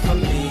good for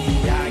me.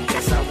 I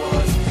guess I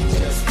was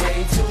just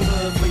way too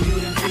good for you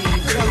to be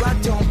with. Girl, I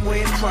don't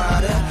wear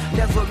Prada,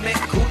 never met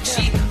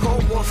Gucci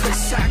or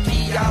Versace.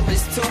 Y'all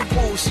is too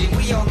bullshit.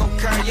 We all know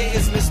Kanye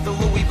is Mr.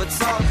 Louis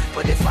Vuitton,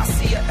 but if I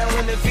see a L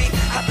in the V,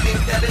 I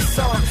think that it's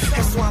on.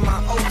 That's why my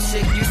old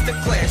chick used to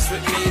clash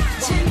with me.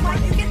 Jin, why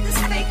you get this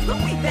fake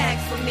Louis bag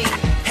for me?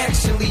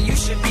 Actually, you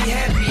should be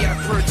happy I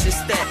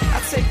purchased that. I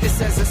take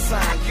this as a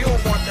sign you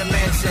don't want the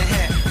mansion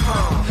hat.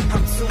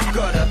 I'm too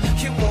gutter.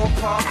 You more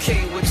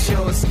parquet with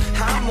yours.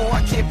 I'm more,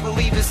 I can't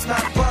believe it's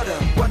not butter.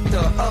 What the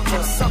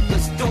other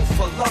suckers do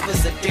for love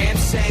is a damn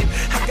shame.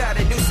 I got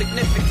a new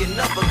significant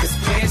number cause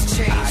plans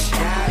change. I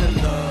got a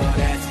love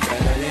that's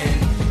better than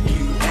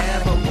you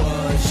ever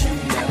was. You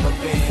never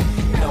been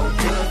no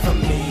good for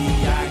me.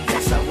 I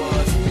guess I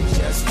was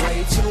just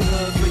way too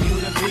good for you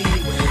to be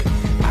with.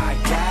 I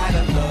got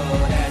a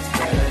love that's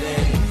better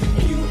than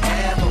you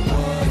ever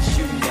was.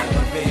 You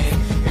never been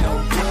no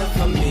good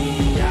for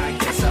me. I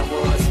guess I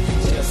was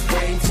just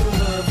way too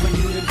good for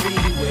you to be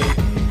with.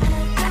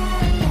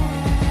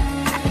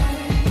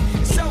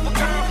 So girl, I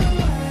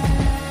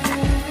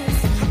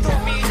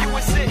thought me and you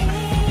was it,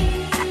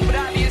 but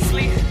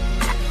obviously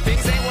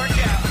things ain't work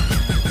out.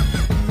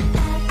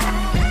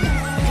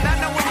 And I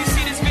know when you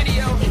see this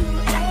video,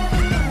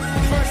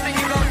 first thing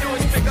you gonna do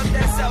is pick up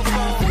that cell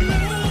phone,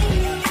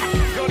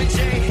 go to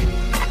Jay.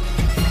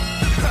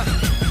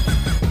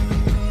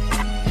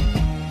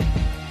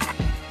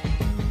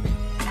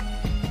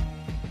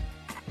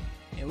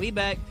 And we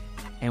back.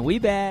 And we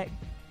back.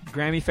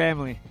 Grammy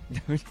family.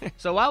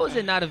 So why was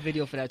it not a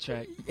video for that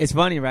track? It's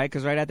funny, right?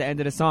 Because right at the end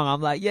of the song,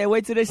 I'm like, yeah,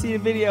 wait till they see the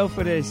video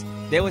for this.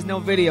 There was no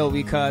video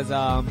because,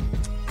 I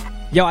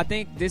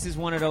think this is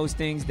one of those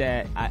things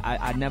that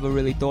I never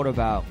really thought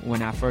about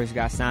when I first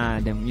got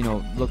signed and,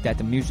 looked at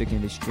the music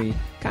industry,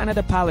 kind of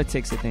the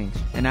politics of things.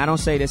 And I don't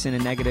say this in a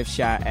negative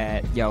shot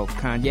at,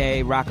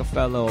 Kanye,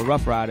 Rockefeller, or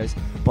Rough Riders,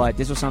 but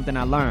this was something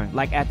I learned.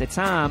 Like, at the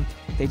time,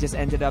 they just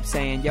ended up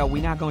saying,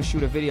 we're not going to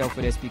shoot a video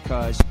for this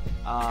because,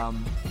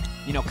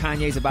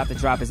 Kanye's about to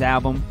drop his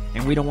album,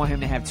 and we don't want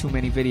him to have too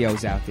many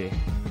videos out there.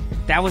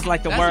 That was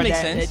like the word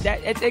makes that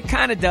sense. it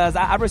kind of does.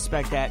 I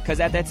respect that because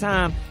at that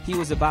time he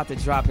was about to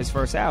drop his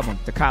first album,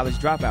 the College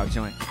Dropout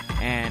joint,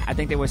 and I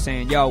think they were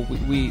saying,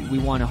 we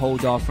want to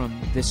hold off from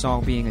this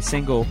song being a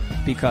single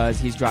because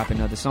he's dropping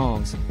other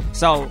songs.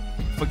 So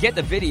forget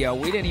the video.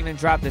 We didn't even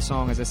drop this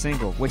song as a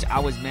single, which I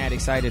was mad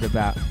excited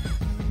about.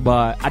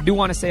 But I do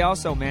want to say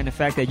also, man, the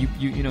fact that you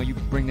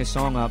bring this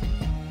song up,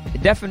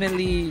 it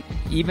definitely,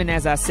 even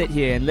as I sit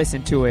here and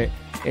listen to it,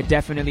 it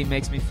definitely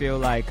makes me feel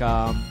like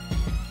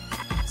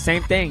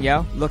same thing,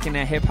 looking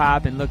at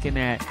hip-hop and looking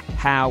at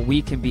how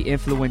we can be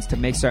influenced to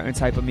make certain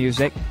type of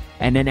music,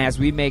 and then as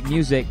we make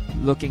music,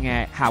 looking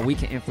at how we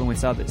can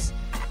influence others.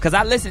 Because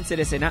I listen to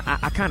this and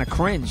I kind of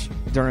cringe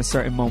during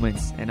certain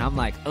moments, and I'm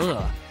like,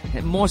 ugh.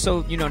 And more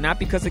so, not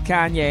because of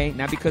Kanye,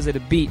 not because of the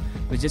beat,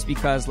 but just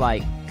because,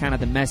 like, kind of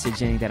the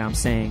messaging that I'm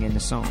saying in the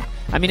song.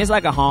 I mean, it's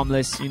like a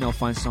harmless,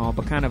 fun song,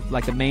 but kind of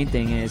like the main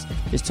thing is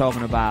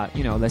talking about,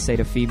 let's say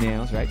the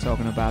females, right?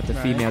 Talking about the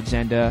female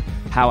gender,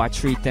 how I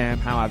treat them,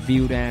 how I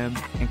view them,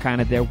 and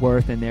kind of their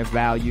worth and their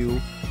value,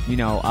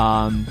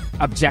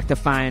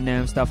 objectifying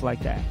them, stuff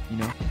like that,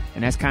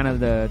 And that's kind of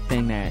the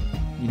thing that,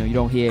 you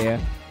don't hear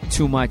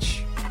too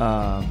much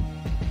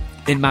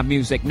in my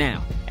music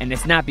now. And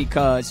it's not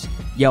because,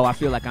 I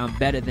feel like I'm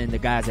better than the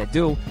guys that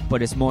do,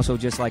 but it's more so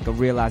just like a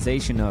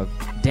realization of,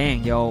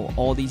 dang,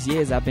 all these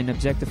years I've been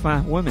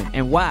objectifying women.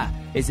 And why?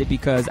 Is it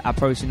because I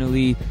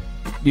personally,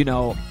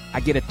 I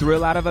get a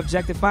thrill out of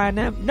objectifying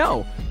them?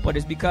 No. But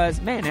it's because,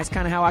 man, that's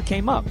kind of how I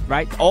came up,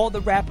 right? All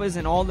the rappers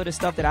and all of the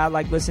stuff that I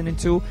like listening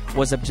to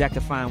was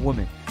objectifying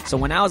women. So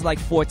when I was like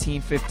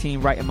 14, 15,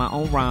 writing my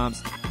own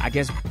rhymes, I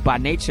guess by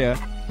nature,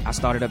 I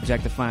started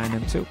objectifying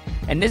them too.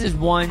 And this is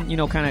one,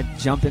 kind of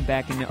jumping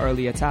back in the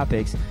earlier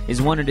topics,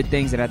 is one of the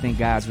things that I think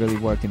guys really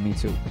worked in me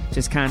too.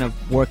 Just kind of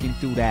working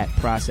through that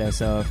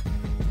process of,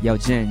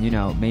 Jin,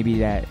 maybe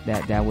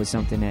that was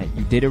something that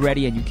you did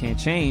already and you can't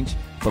change,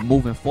 but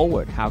moving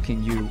forward, how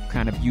can you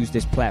kind of use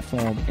this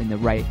platform in the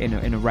right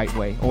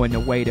way, or in a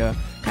way to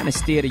kind of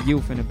steer the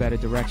youth in a better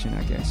direction,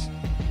 I guess.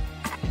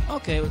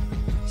 Okay,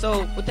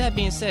 so with that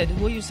being said,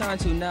 who are you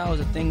signed to now?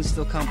 Is things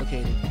still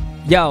complicated?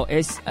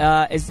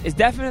 It's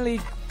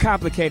definitely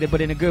complicated,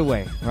 but in a good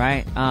way,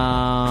 right?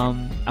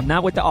 I'm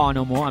not with the R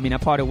no more. I mean, I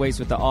parted ways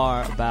with the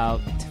R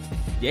about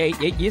 8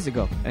 years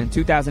ago. In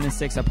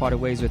 2006, I parted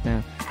ways with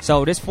them.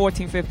 So this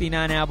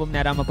 1459 album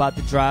that I'm about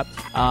to drop,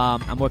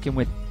 I'm working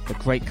with a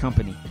great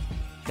company.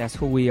 That's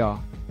who we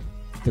are.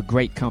 The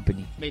Great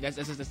Company. Wait, that's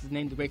the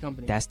name, The Great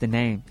Company. That's the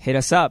name. Hit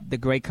us up,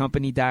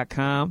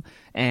 thegreatcompany.com.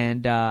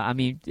 And, I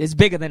mean, it's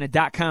bigger than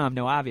a .com,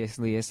 no,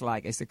 obviously. It's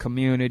like, it's a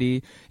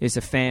community. It's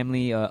a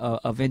family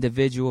of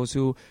individuals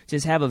who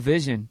just have a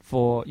vision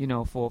for, you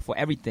know, for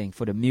everything,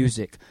 for the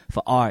music,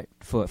 for art,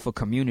 for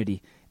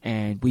community.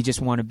 And we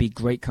just want to be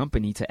great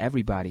company to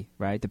everybody,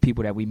 right? The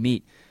people that we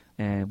meet.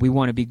 And we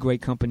want to be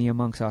great company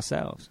amongst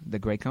ourselves. The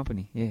Great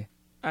Company, yeah.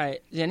 All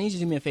right, I need you to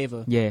do me a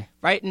favor. Yeah.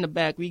 Right in the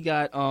back, we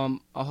got our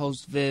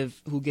host,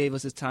 Viv, who gave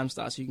us his time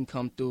slot so you can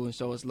come through and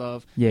show us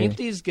love. Yeah. Can you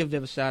please give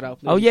Viv a shout-out,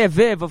 please? Oh, yeah,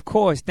 Viv, of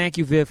course. Thank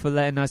you, Viv, for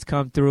letting us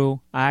come through.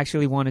 I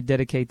actually want to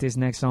dedicate this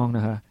next song to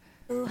her.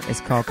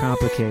 It's called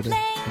Complicated.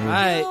 Yeah. All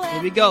right,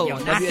 here we go. Yo,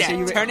 not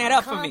that. Turn that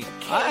up for me.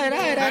 All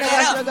right.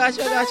 I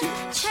got you.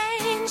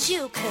 Change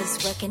you,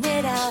 cause working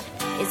it out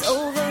is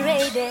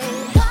overrated.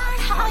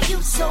 Why are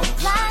you so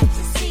blind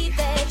to see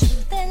that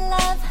truth and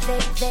love,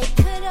 they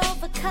could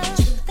overcome?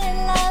 Truth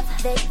and love,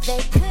 they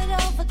could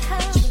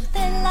overcome. Truth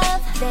and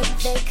love,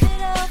 they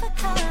could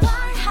overcome.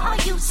 Why are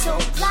you so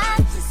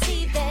blind to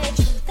see that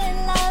truth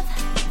and love,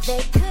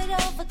 they could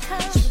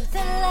overcome? Truth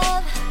and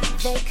love,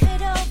 they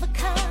could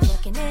overcome.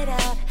 Working it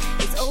out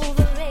is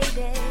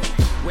overrated.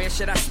 Where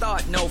should I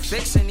start? No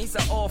fiction, these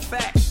are all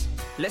facts.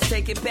 Let's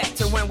take it back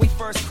to when we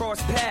first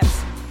crossed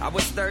paths. I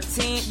was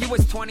 13, you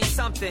was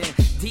 20-something.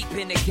 Deep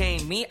in the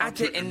game, me, I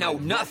didn't know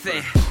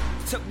nothing.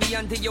 Took me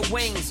under your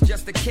wings,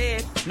 just a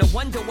kid. No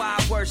wonder why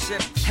I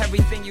worship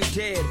everything you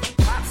did.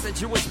 Pop said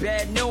you was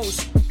bad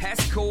news.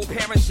 That's cool,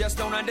 parents just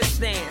don't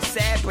understand.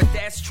 Sad, but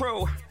that's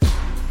true.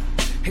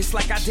 It's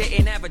like I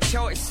didn't have a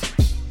choice.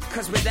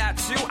 Cause without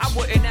you, I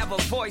wouldn't have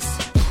a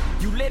voice.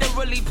 You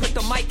literally put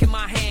the mic in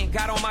my hand.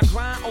 Got on my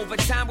grind, over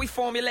time we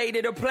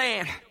formulated a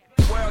plan.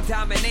 World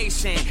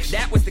domination,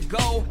 that was the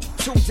goal.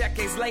 2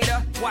 decades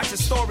later, watch the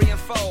story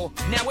unfold.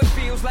 Now it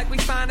feels like we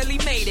finally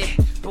made it.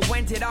 But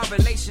when did our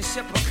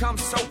relationship become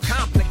so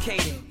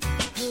complicated?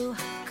 Who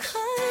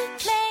could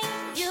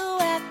blame you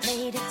have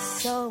made it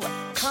so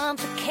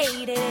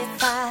complicated?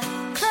 If I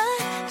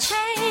could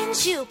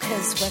change you,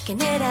 cause working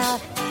it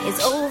out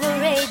is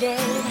overrated.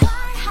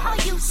 Why are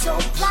you so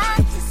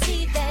blind to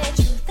see that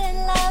truth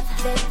and love,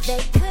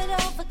 they could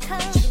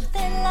overcome? Truth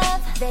and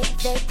love, they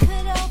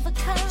could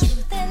overcome.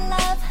 Truth and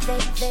love,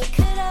 they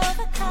could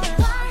overcome.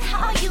 Why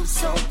are you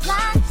so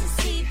blind to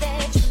see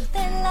that truth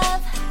and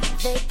love,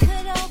 they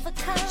could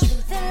overcome?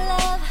 Truth and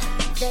love,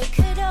 they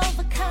could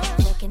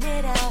overcome. Working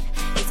it out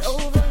is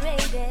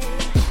overrated.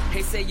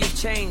 They say you've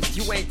changed,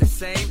 you ain't the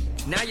same.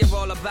 Now you're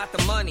all about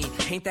the money,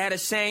 ain't that a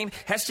shame?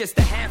 That's just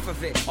the half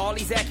of it. All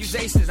these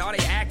accusations, are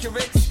they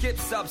accurate? Skip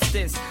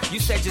substance, you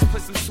said just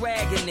put some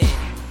swag in it.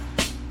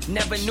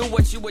 Never knew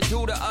what you would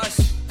do to us.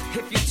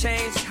 If you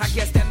change, I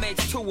guess that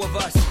makes 2 of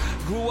us.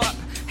 Grew up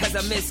as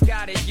a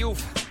misguided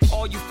youth.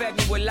 All you fed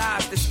me with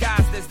lies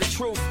disguised as the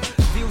truth.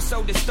 View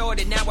so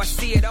distorted, now I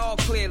see it all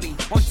clearly.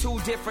 On 2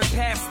 different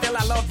paths, still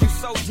I love you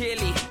so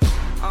dearly.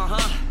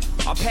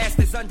 Our past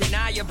is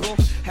undeniable.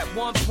 At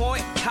one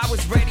point, I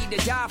was ready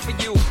to die for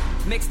you.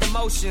 Mixed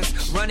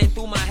emotions running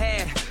through my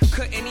head.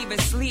 Couldn't even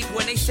sleep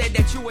when they said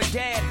that you were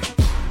dead.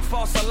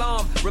 False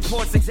alarm,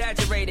 reports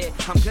exaggerated.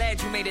 I'm glad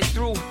you made it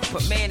through,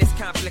 but man, it's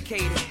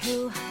complicated.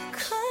 Who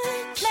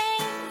could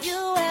blame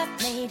you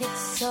have made it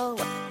so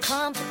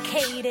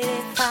complicated?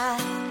 If I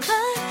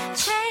could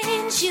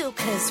change you,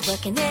 cause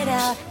working it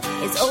out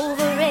is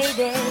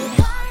overrated.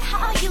 Why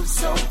are you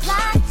so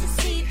blind to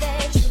see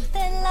that truth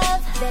and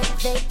love,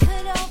 they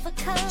could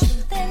overcome?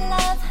 Truth and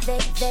love, they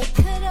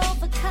could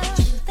overcome.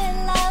 Truth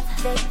and love,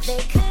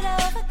 they could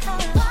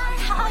overcome. Why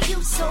are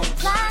you so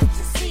blind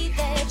to see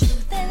that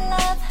truth and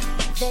love,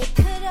 they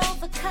could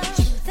overcome?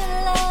 Truth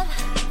and love,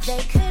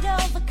 they could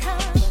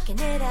overcome. Working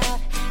it out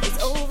is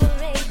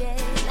overrated.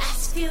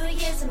 Last few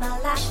years of my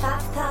life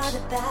I've thought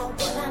about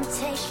what I'm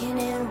taking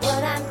and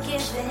what I'm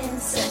giving.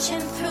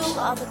 Searching through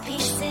all the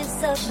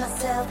pieces of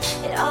myself.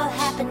 It all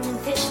happened in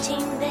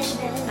 15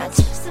 minutes. I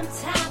took some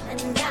time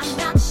and I'm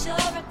not sure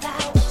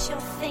about what you're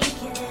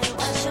thinking and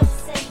what you're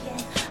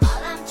saying.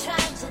 All I'm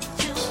trying to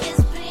do is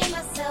free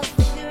myself,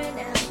 figuring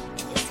out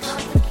it's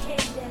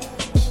complicated.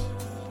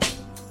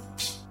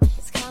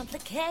 It's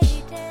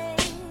complicated.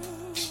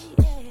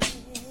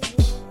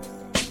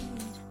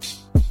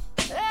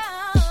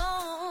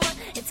 Oh,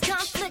 it's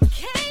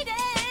complicated.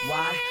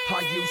 Why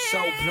are you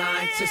so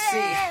blind to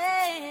see?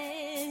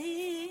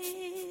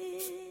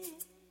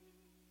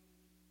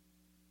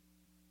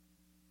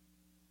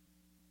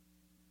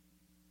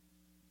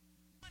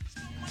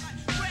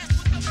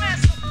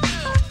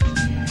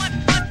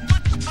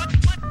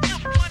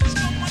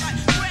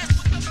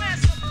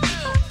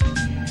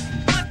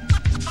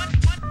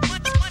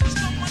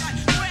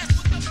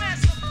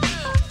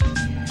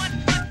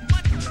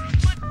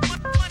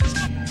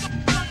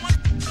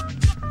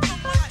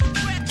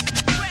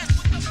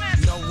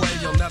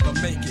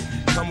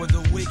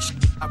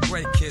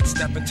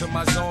 Step into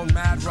my zone,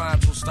 mad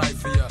rhymes will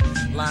stifle ya.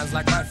 Lines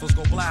like rifles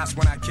go blast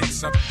when I kick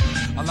some.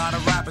 A lot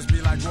of rappers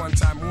be like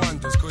one-time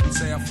wonders. Couldn't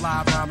say a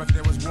fly rhyme if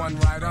there was one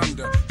right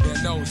under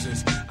their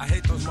noses. I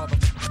hate those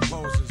motherfucking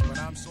poses, but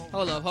I'm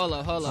Hold up.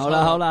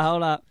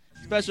 Hold up.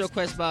 Special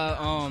request by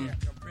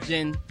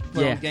Jin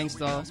from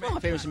Gangstar. It's one of my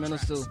favorite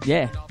instrumentals too.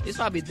 Yeah. It's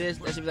probably this,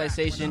 That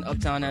Civilization,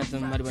 Uptown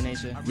Anthem, Mighty by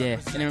Nature. Yeah.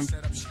 And then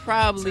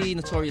probably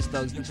Notorious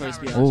Thugs, Notorious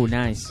B.I.G. Oh,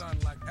 nice.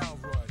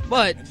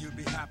 But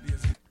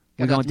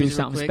we're going to do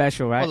something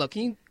special, right? Hold up.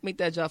 Can you make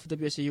that job for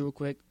WSJU real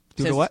quick?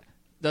 Do the what?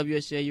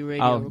 WSJU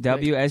Radio. Oh,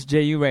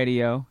 WSJU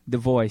Radio, The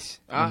Voice.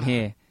 I'm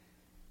here.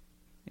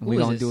 And we're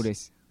going to do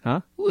this.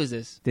 Huh? Who is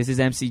this? This is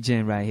MC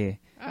Jin right here.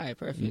 All right,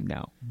 perfect. You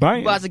know. We're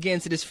about to get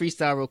into this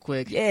freestyle real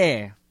quick.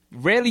 Yeah.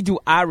 Rarely do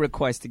I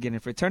request to get in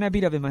for. Turn that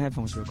beat up in my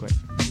headphones real quick.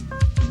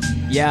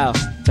 Yo,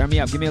 turn me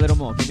up. Give me a little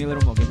more. Okay,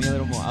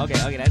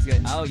 that's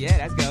good. Oh, yeah,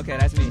 that's good. Okay,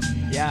 that's me.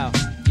 Yo.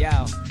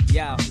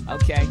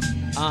 Okay.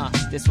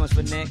 This one's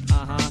for Nick.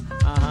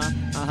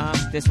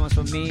 This one's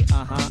for me.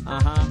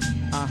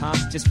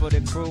 Just for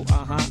the crew.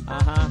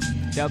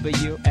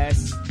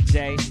 WSJU.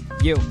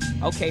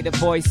 Okay, the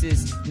voice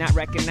is not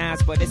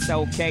recognized, but it's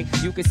okay.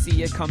 You can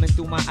see it coming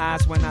through my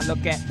eyes when I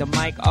look at the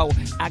mic. Oh,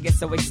 I get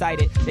so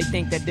excited. They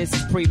think that this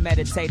is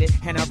premeditated,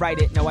 and I write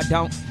it. No, I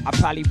don't. I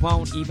probably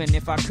won't, even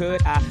if I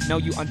could. I know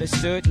you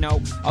understood.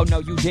 No, oh no,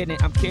 you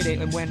didn't. I'm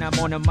kidding. And when I'm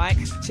on the mic,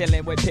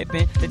 chilling with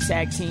Pippin, the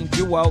tag team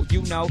duo,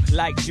 you know,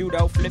 like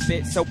judo, flip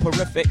it, so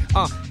horrific.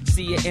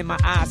 See it in my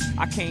eyes,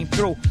 I came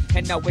through.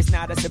 And no, it's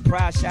not a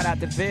surprise. Shout out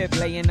to Viv,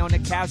 laying on the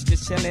couch,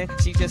 just chilling.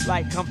 She just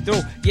like, come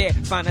through. Yeah,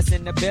 find us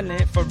in the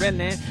building, for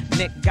reallin'.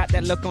 Nick got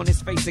that look on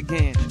his face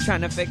again,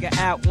 trying to figure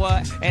out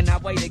what. And I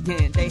wait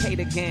again, they hate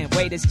again.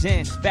 Wait, it's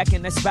Jen, back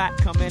in the spot,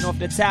 coming off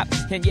the top.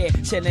 And yeah,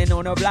 chilling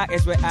on the block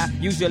is where I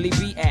usually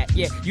be at.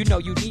 Yeah, you know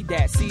you need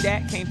that. See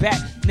that? Came back,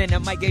 then the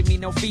mic gave me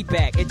no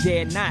feedback. It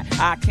did not.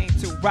 I came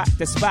to rock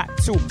the spot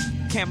too.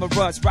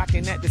 Cameras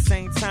rocking at the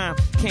same time.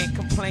 Can't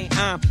complain,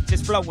 I'm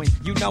just flowing.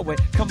 You know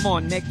it. Come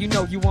on, Nick. You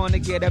know you want to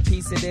get a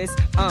piece of this.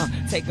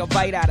 Take a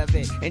bite out of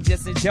it and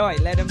just enjoy.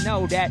 Let them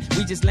know that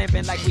we just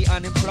limping like we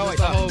unemployed.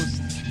 The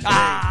host.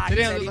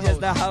 Today he's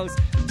just the host.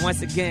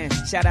 Once again,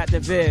 shout out to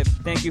Viv.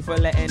 Thank you for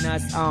letting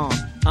us on.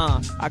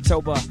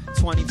 October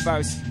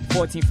 21st,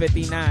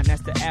 1459.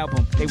 That's the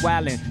album. They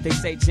wildin'. They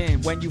say,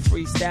 Jin, when you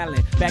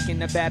freestyling, back in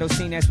the battle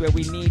scene, that's where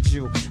we need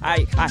you.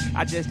 I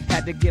just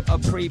had to give a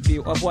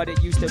preview of what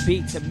it used to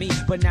be to me,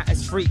 but not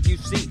as freak, you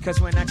see.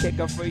 Cause when I kick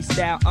a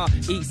freestyle,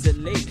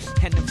 easily,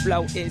 and the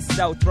flow is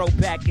so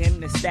throwback and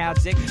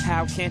nostalgic.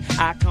 How can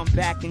I come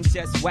back and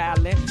just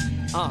wildin'?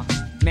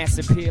 Mass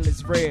appeal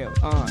is real.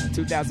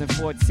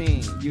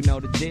 2014, you know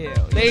the deal.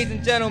 Ladies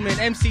and gentlemen,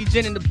 MC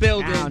Jin in the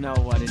building. I don't know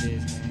what it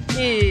is, man.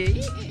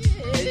 Yeah.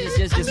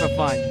 It's just for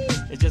fun.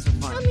 It's just for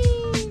fun.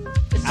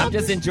 I'm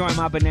just enjoying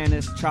my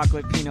banana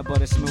chocolate peanut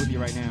butter smoothie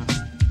right now.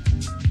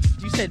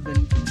 You said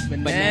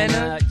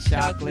banana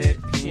chocolate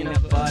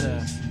peanut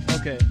butter.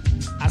 Okay.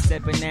 I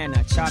said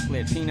banana,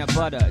 chocolate, peanut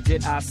butter.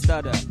 Did I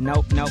stutter?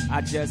 Nope,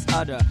 I just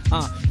utter.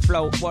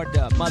 Flow word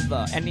the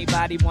mother.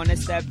 Anybody wanna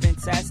step and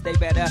test? They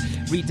better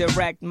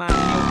redirect my new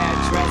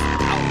address.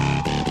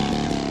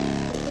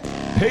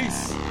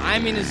 Peace. I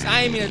ain't mean to,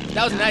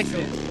 that was an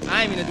accident.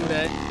 I ain't mean to do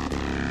that.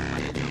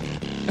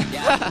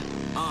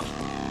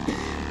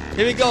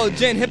 Here we go,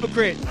 Jin,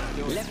 hypocrite.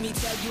 Let me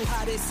tell you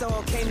how this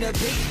all came to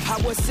be.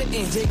 I was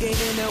sitting, digging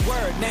in the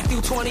word,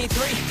 Matthew 23.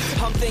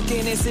 I'm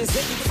thinking this is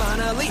it,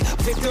 finally,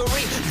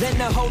 victory. Then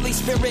the Holy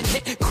Spirit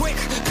hit quick,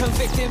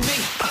 convicting me.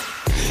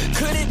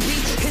 Could it be?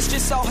 It's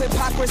just all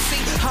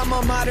hypocrisy. I'm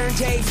a modern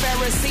day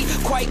Pharisee,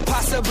 quite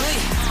possibly.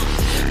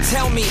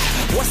 Tell me,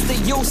 what's the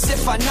use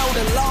if I know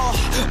the law?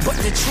 But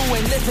the true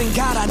and living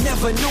God, I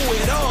never knew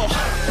it all.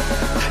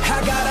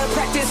 I gotta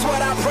practice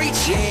what I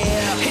preach,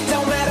 yeah. It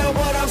don't matter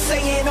what I'm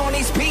saying on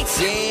these beats,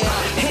 yeah.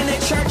 In the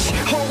church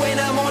or when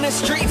I'm on the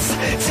streets.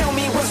 Tell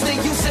me what's the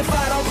use if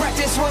I don't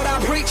practice what I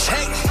preach?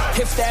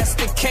 Hey, if that's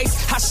the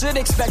case, I should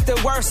expect the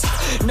worst.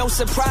 No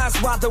surprise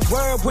why the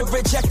world would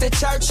reject the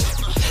church.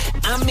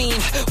 I mean,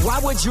 why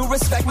would you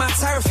respect my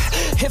turf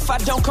if I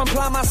don't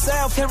comply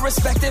myself and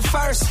respect it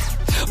first?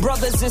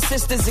 Brothers and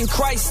sisters in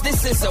Christ,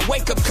 this is a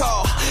wake-up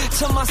call.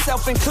 To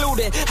myself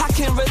included, I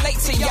can relate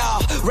to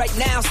y'all. Right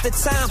now's the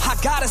time, I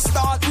gotta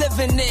start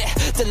living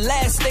it. The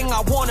last thing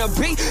I wanna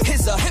be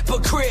is a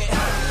hypocrite.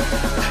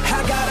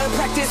 I gotta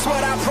practice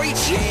what I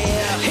preach,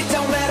 yeah. It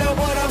don't matter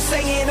what I'm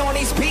saying on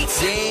these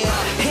beats,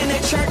 yeah. In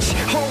the church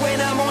or when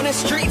I'm on the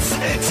streets.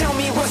 Tell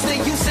me what's the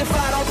use if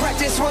I don't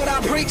practice what I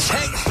preach?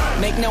 Hey,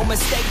 make no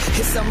mistake,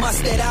 it's a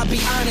must that I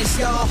be honest,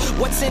 y'all.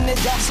 What's in the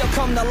dark shall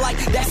come to light,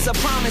 that's a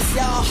promise,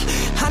 y'all.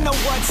 I know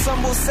what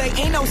some will say,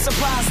 ain't no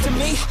surprise to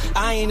me.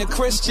 I ain't a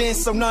Christian,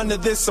 so none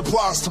of this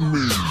applies to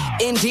me.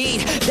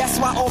 Indeed, that's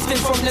why often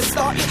from the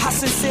start, I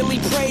sincerely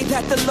pray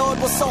that the Lord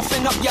will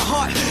soften up your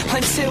heart.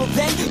 Until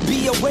then,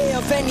 be aware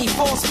of any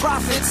false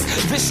prophets.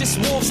 Vicious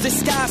wolves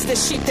disguised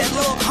as sheep that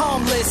look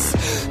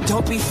harmless.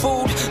 Don't be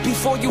fooled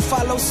before you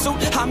follow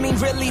suit. I mean,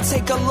 really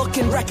take a look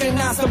and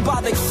recognize them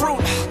by their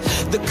fruit.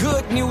 The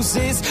good news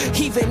is,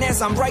 even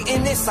as I'm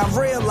writing this, I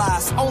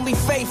realize only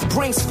faith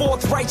brings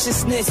forth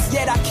righteousness.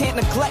 Yet I can't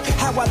neglect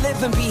how I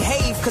live and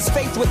behave, cause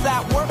faith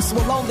without works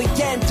will only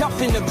end up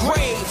in the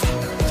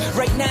grave.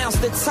 Right now's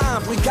the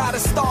time, we gotta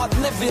start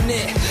living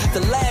it.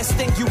 The last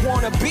thing you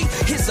wanna be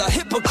is a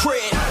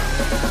hypocrite.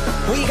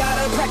 We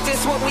gotta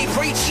practice what we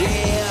preach,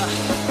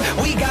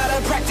 yeah. We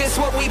gotta practice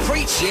what we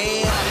preach,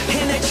 yeah.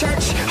 In the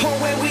church or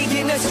when we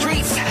in the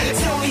streets.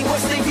 Tell me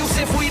what's the use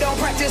if we don't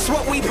practice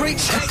what we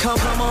preach? Come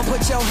on,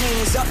 put your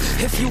hands up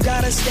if you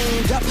gotta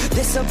stand up.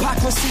 This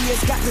hypocrisy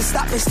has got to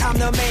stop, it's time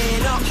to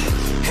man up.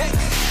 Hey,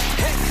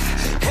 hey,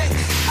 hey.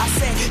 I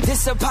said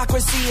this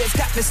hypocrisy has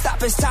got to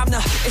stop, it's time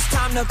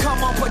to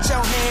come on, put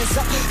your hands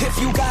up if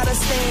you gotta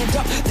stand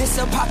up. This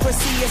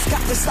hypocrisy has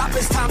got to stop,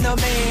 it's time to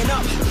man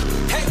up.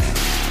 Hey,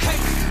 hey,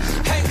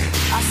 hey.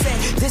 I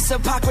said this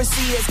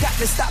hypocrisy has got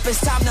to stop,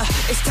 it's time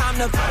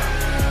to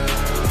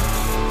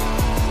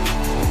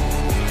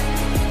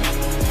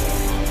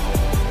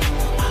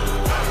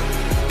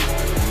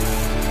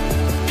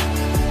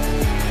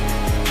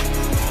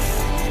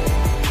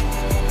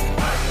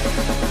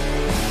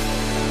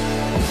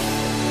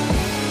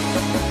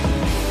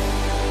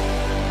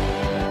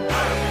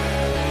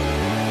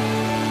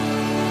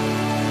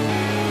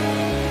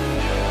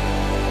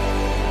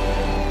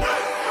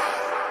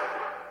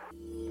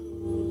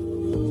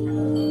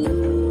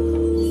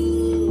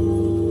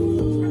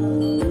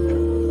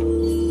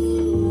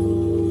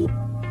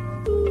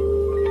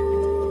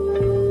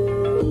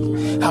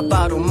I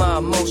bottle my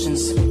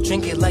emotions,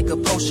 drink it like a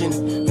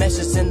potion.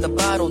 Meshes in the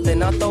bottle,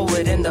 then I throw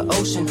it in the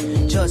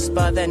ocean. Just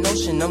by that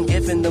notion, I'm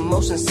giving the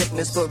motion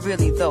sickness. But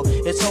really though,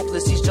 it's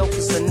hopeless, these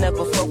jokers are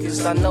never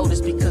focused. I know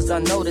this because I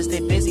notice they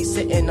busy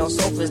sitting on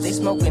sofas. They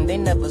smoking, they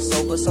never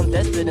sober. Some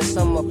desperate and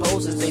some are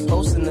posers. They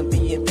posting to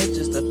be in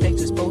pictures, the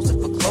pictures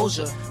posted for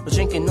closure. We're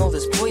drinking all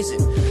this poison.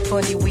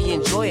 Funny we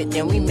enjoy it,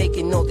 then we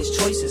making all these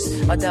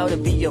choices. I doubt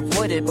it be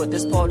avoided, but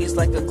this party's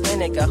like a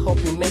clinic. I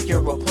hope you make your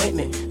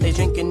appointment. They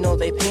drinking all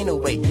they pain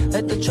away,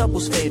 let the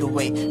troubles fade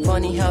away.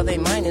 Funny how they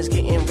mind is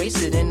getting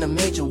wasted in a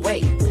major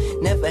way.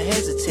 Never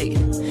hesitate,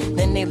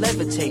 then they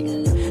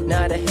levitate.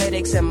 Now the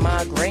headaches and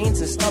migraines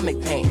and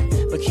stomach pain.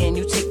 But can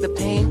you take the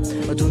pain,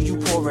 or do you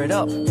pour it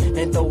up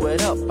and throw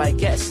it up? I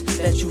guess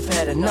that you've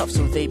had enough,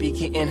 so they be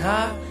getting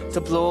high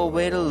to blow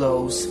away the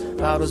lows.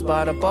 Bottles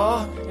by the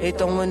bar, they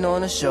throwing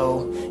on a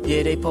show.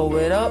 Yeah, they pull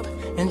it up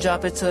and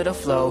drop it to the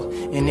flow,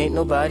 and ain't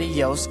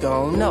nobody else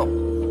gon' know.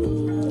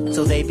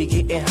 So they be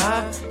getting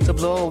high to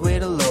blow away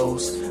the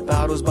lows.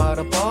 Bottles by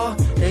the bar,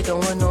 they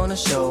throwing on a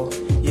show.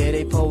 Yeah,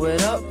 they pull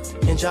it up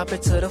and drop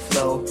it to the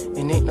flow,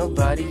 and ain't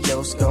nobody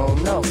else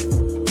gon' know.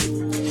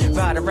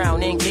 Ride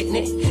around and getting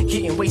it,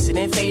 getting wasted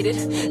and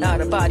faded.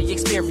 Out of body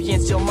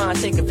experience, your mind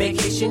take a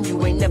vacation.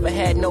 You ain't never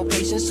had no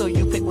patience, so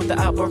you pick with the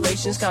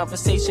operations.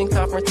 Conversation,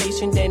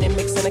 confrontation, then it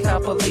mix in a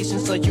compilation.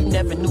 So you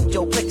never knew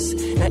your place.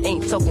 Now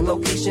ain't talking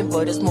location,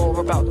 but it's more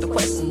about the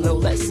quest. A little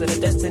less of the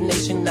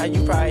destination. Now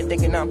you probably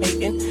thinking I'm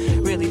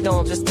hating. Really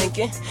don't, just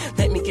thinking.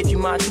 Let me give you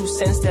my 2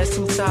 cents, that's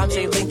 2 times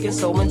Jay Lincoln.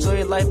 So enjoy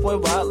your life, boy,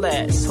 while it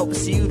lasts. Hope to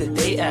see you the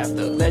day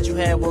after. Glad you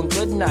had one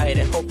good night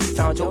and hope you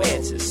found your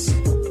answers.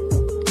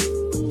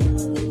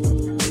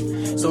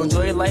 So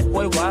enjoy your life,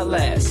 boy, while it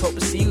lasts. Hope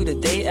to see you the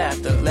day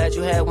after. Glad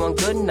you had one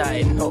good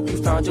night and hope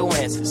you found your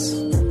answers.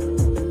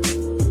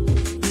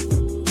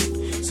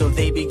 So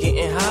they be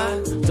getting high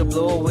to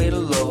blow away the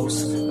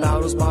lows.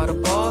 Bottles by the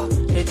bar,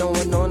 they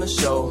throwing on a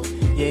show.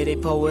 Yeah, they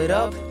pull it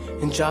up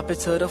and drop it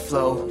to the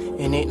flow,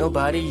 and ain't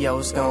nobody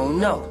else gon'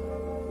 know.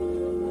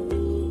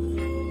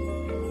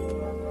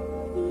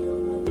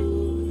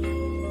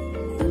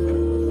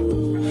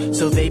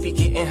 So they be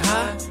getting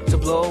high to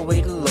blow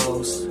away the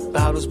lows.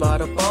 Bottles by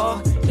the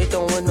bar, they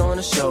throwing on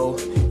a show.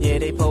 Yeah,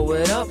 they pull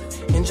it up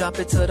and drop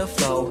it to the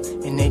flow,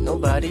 and ain't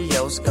nobody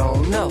else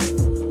gon' know.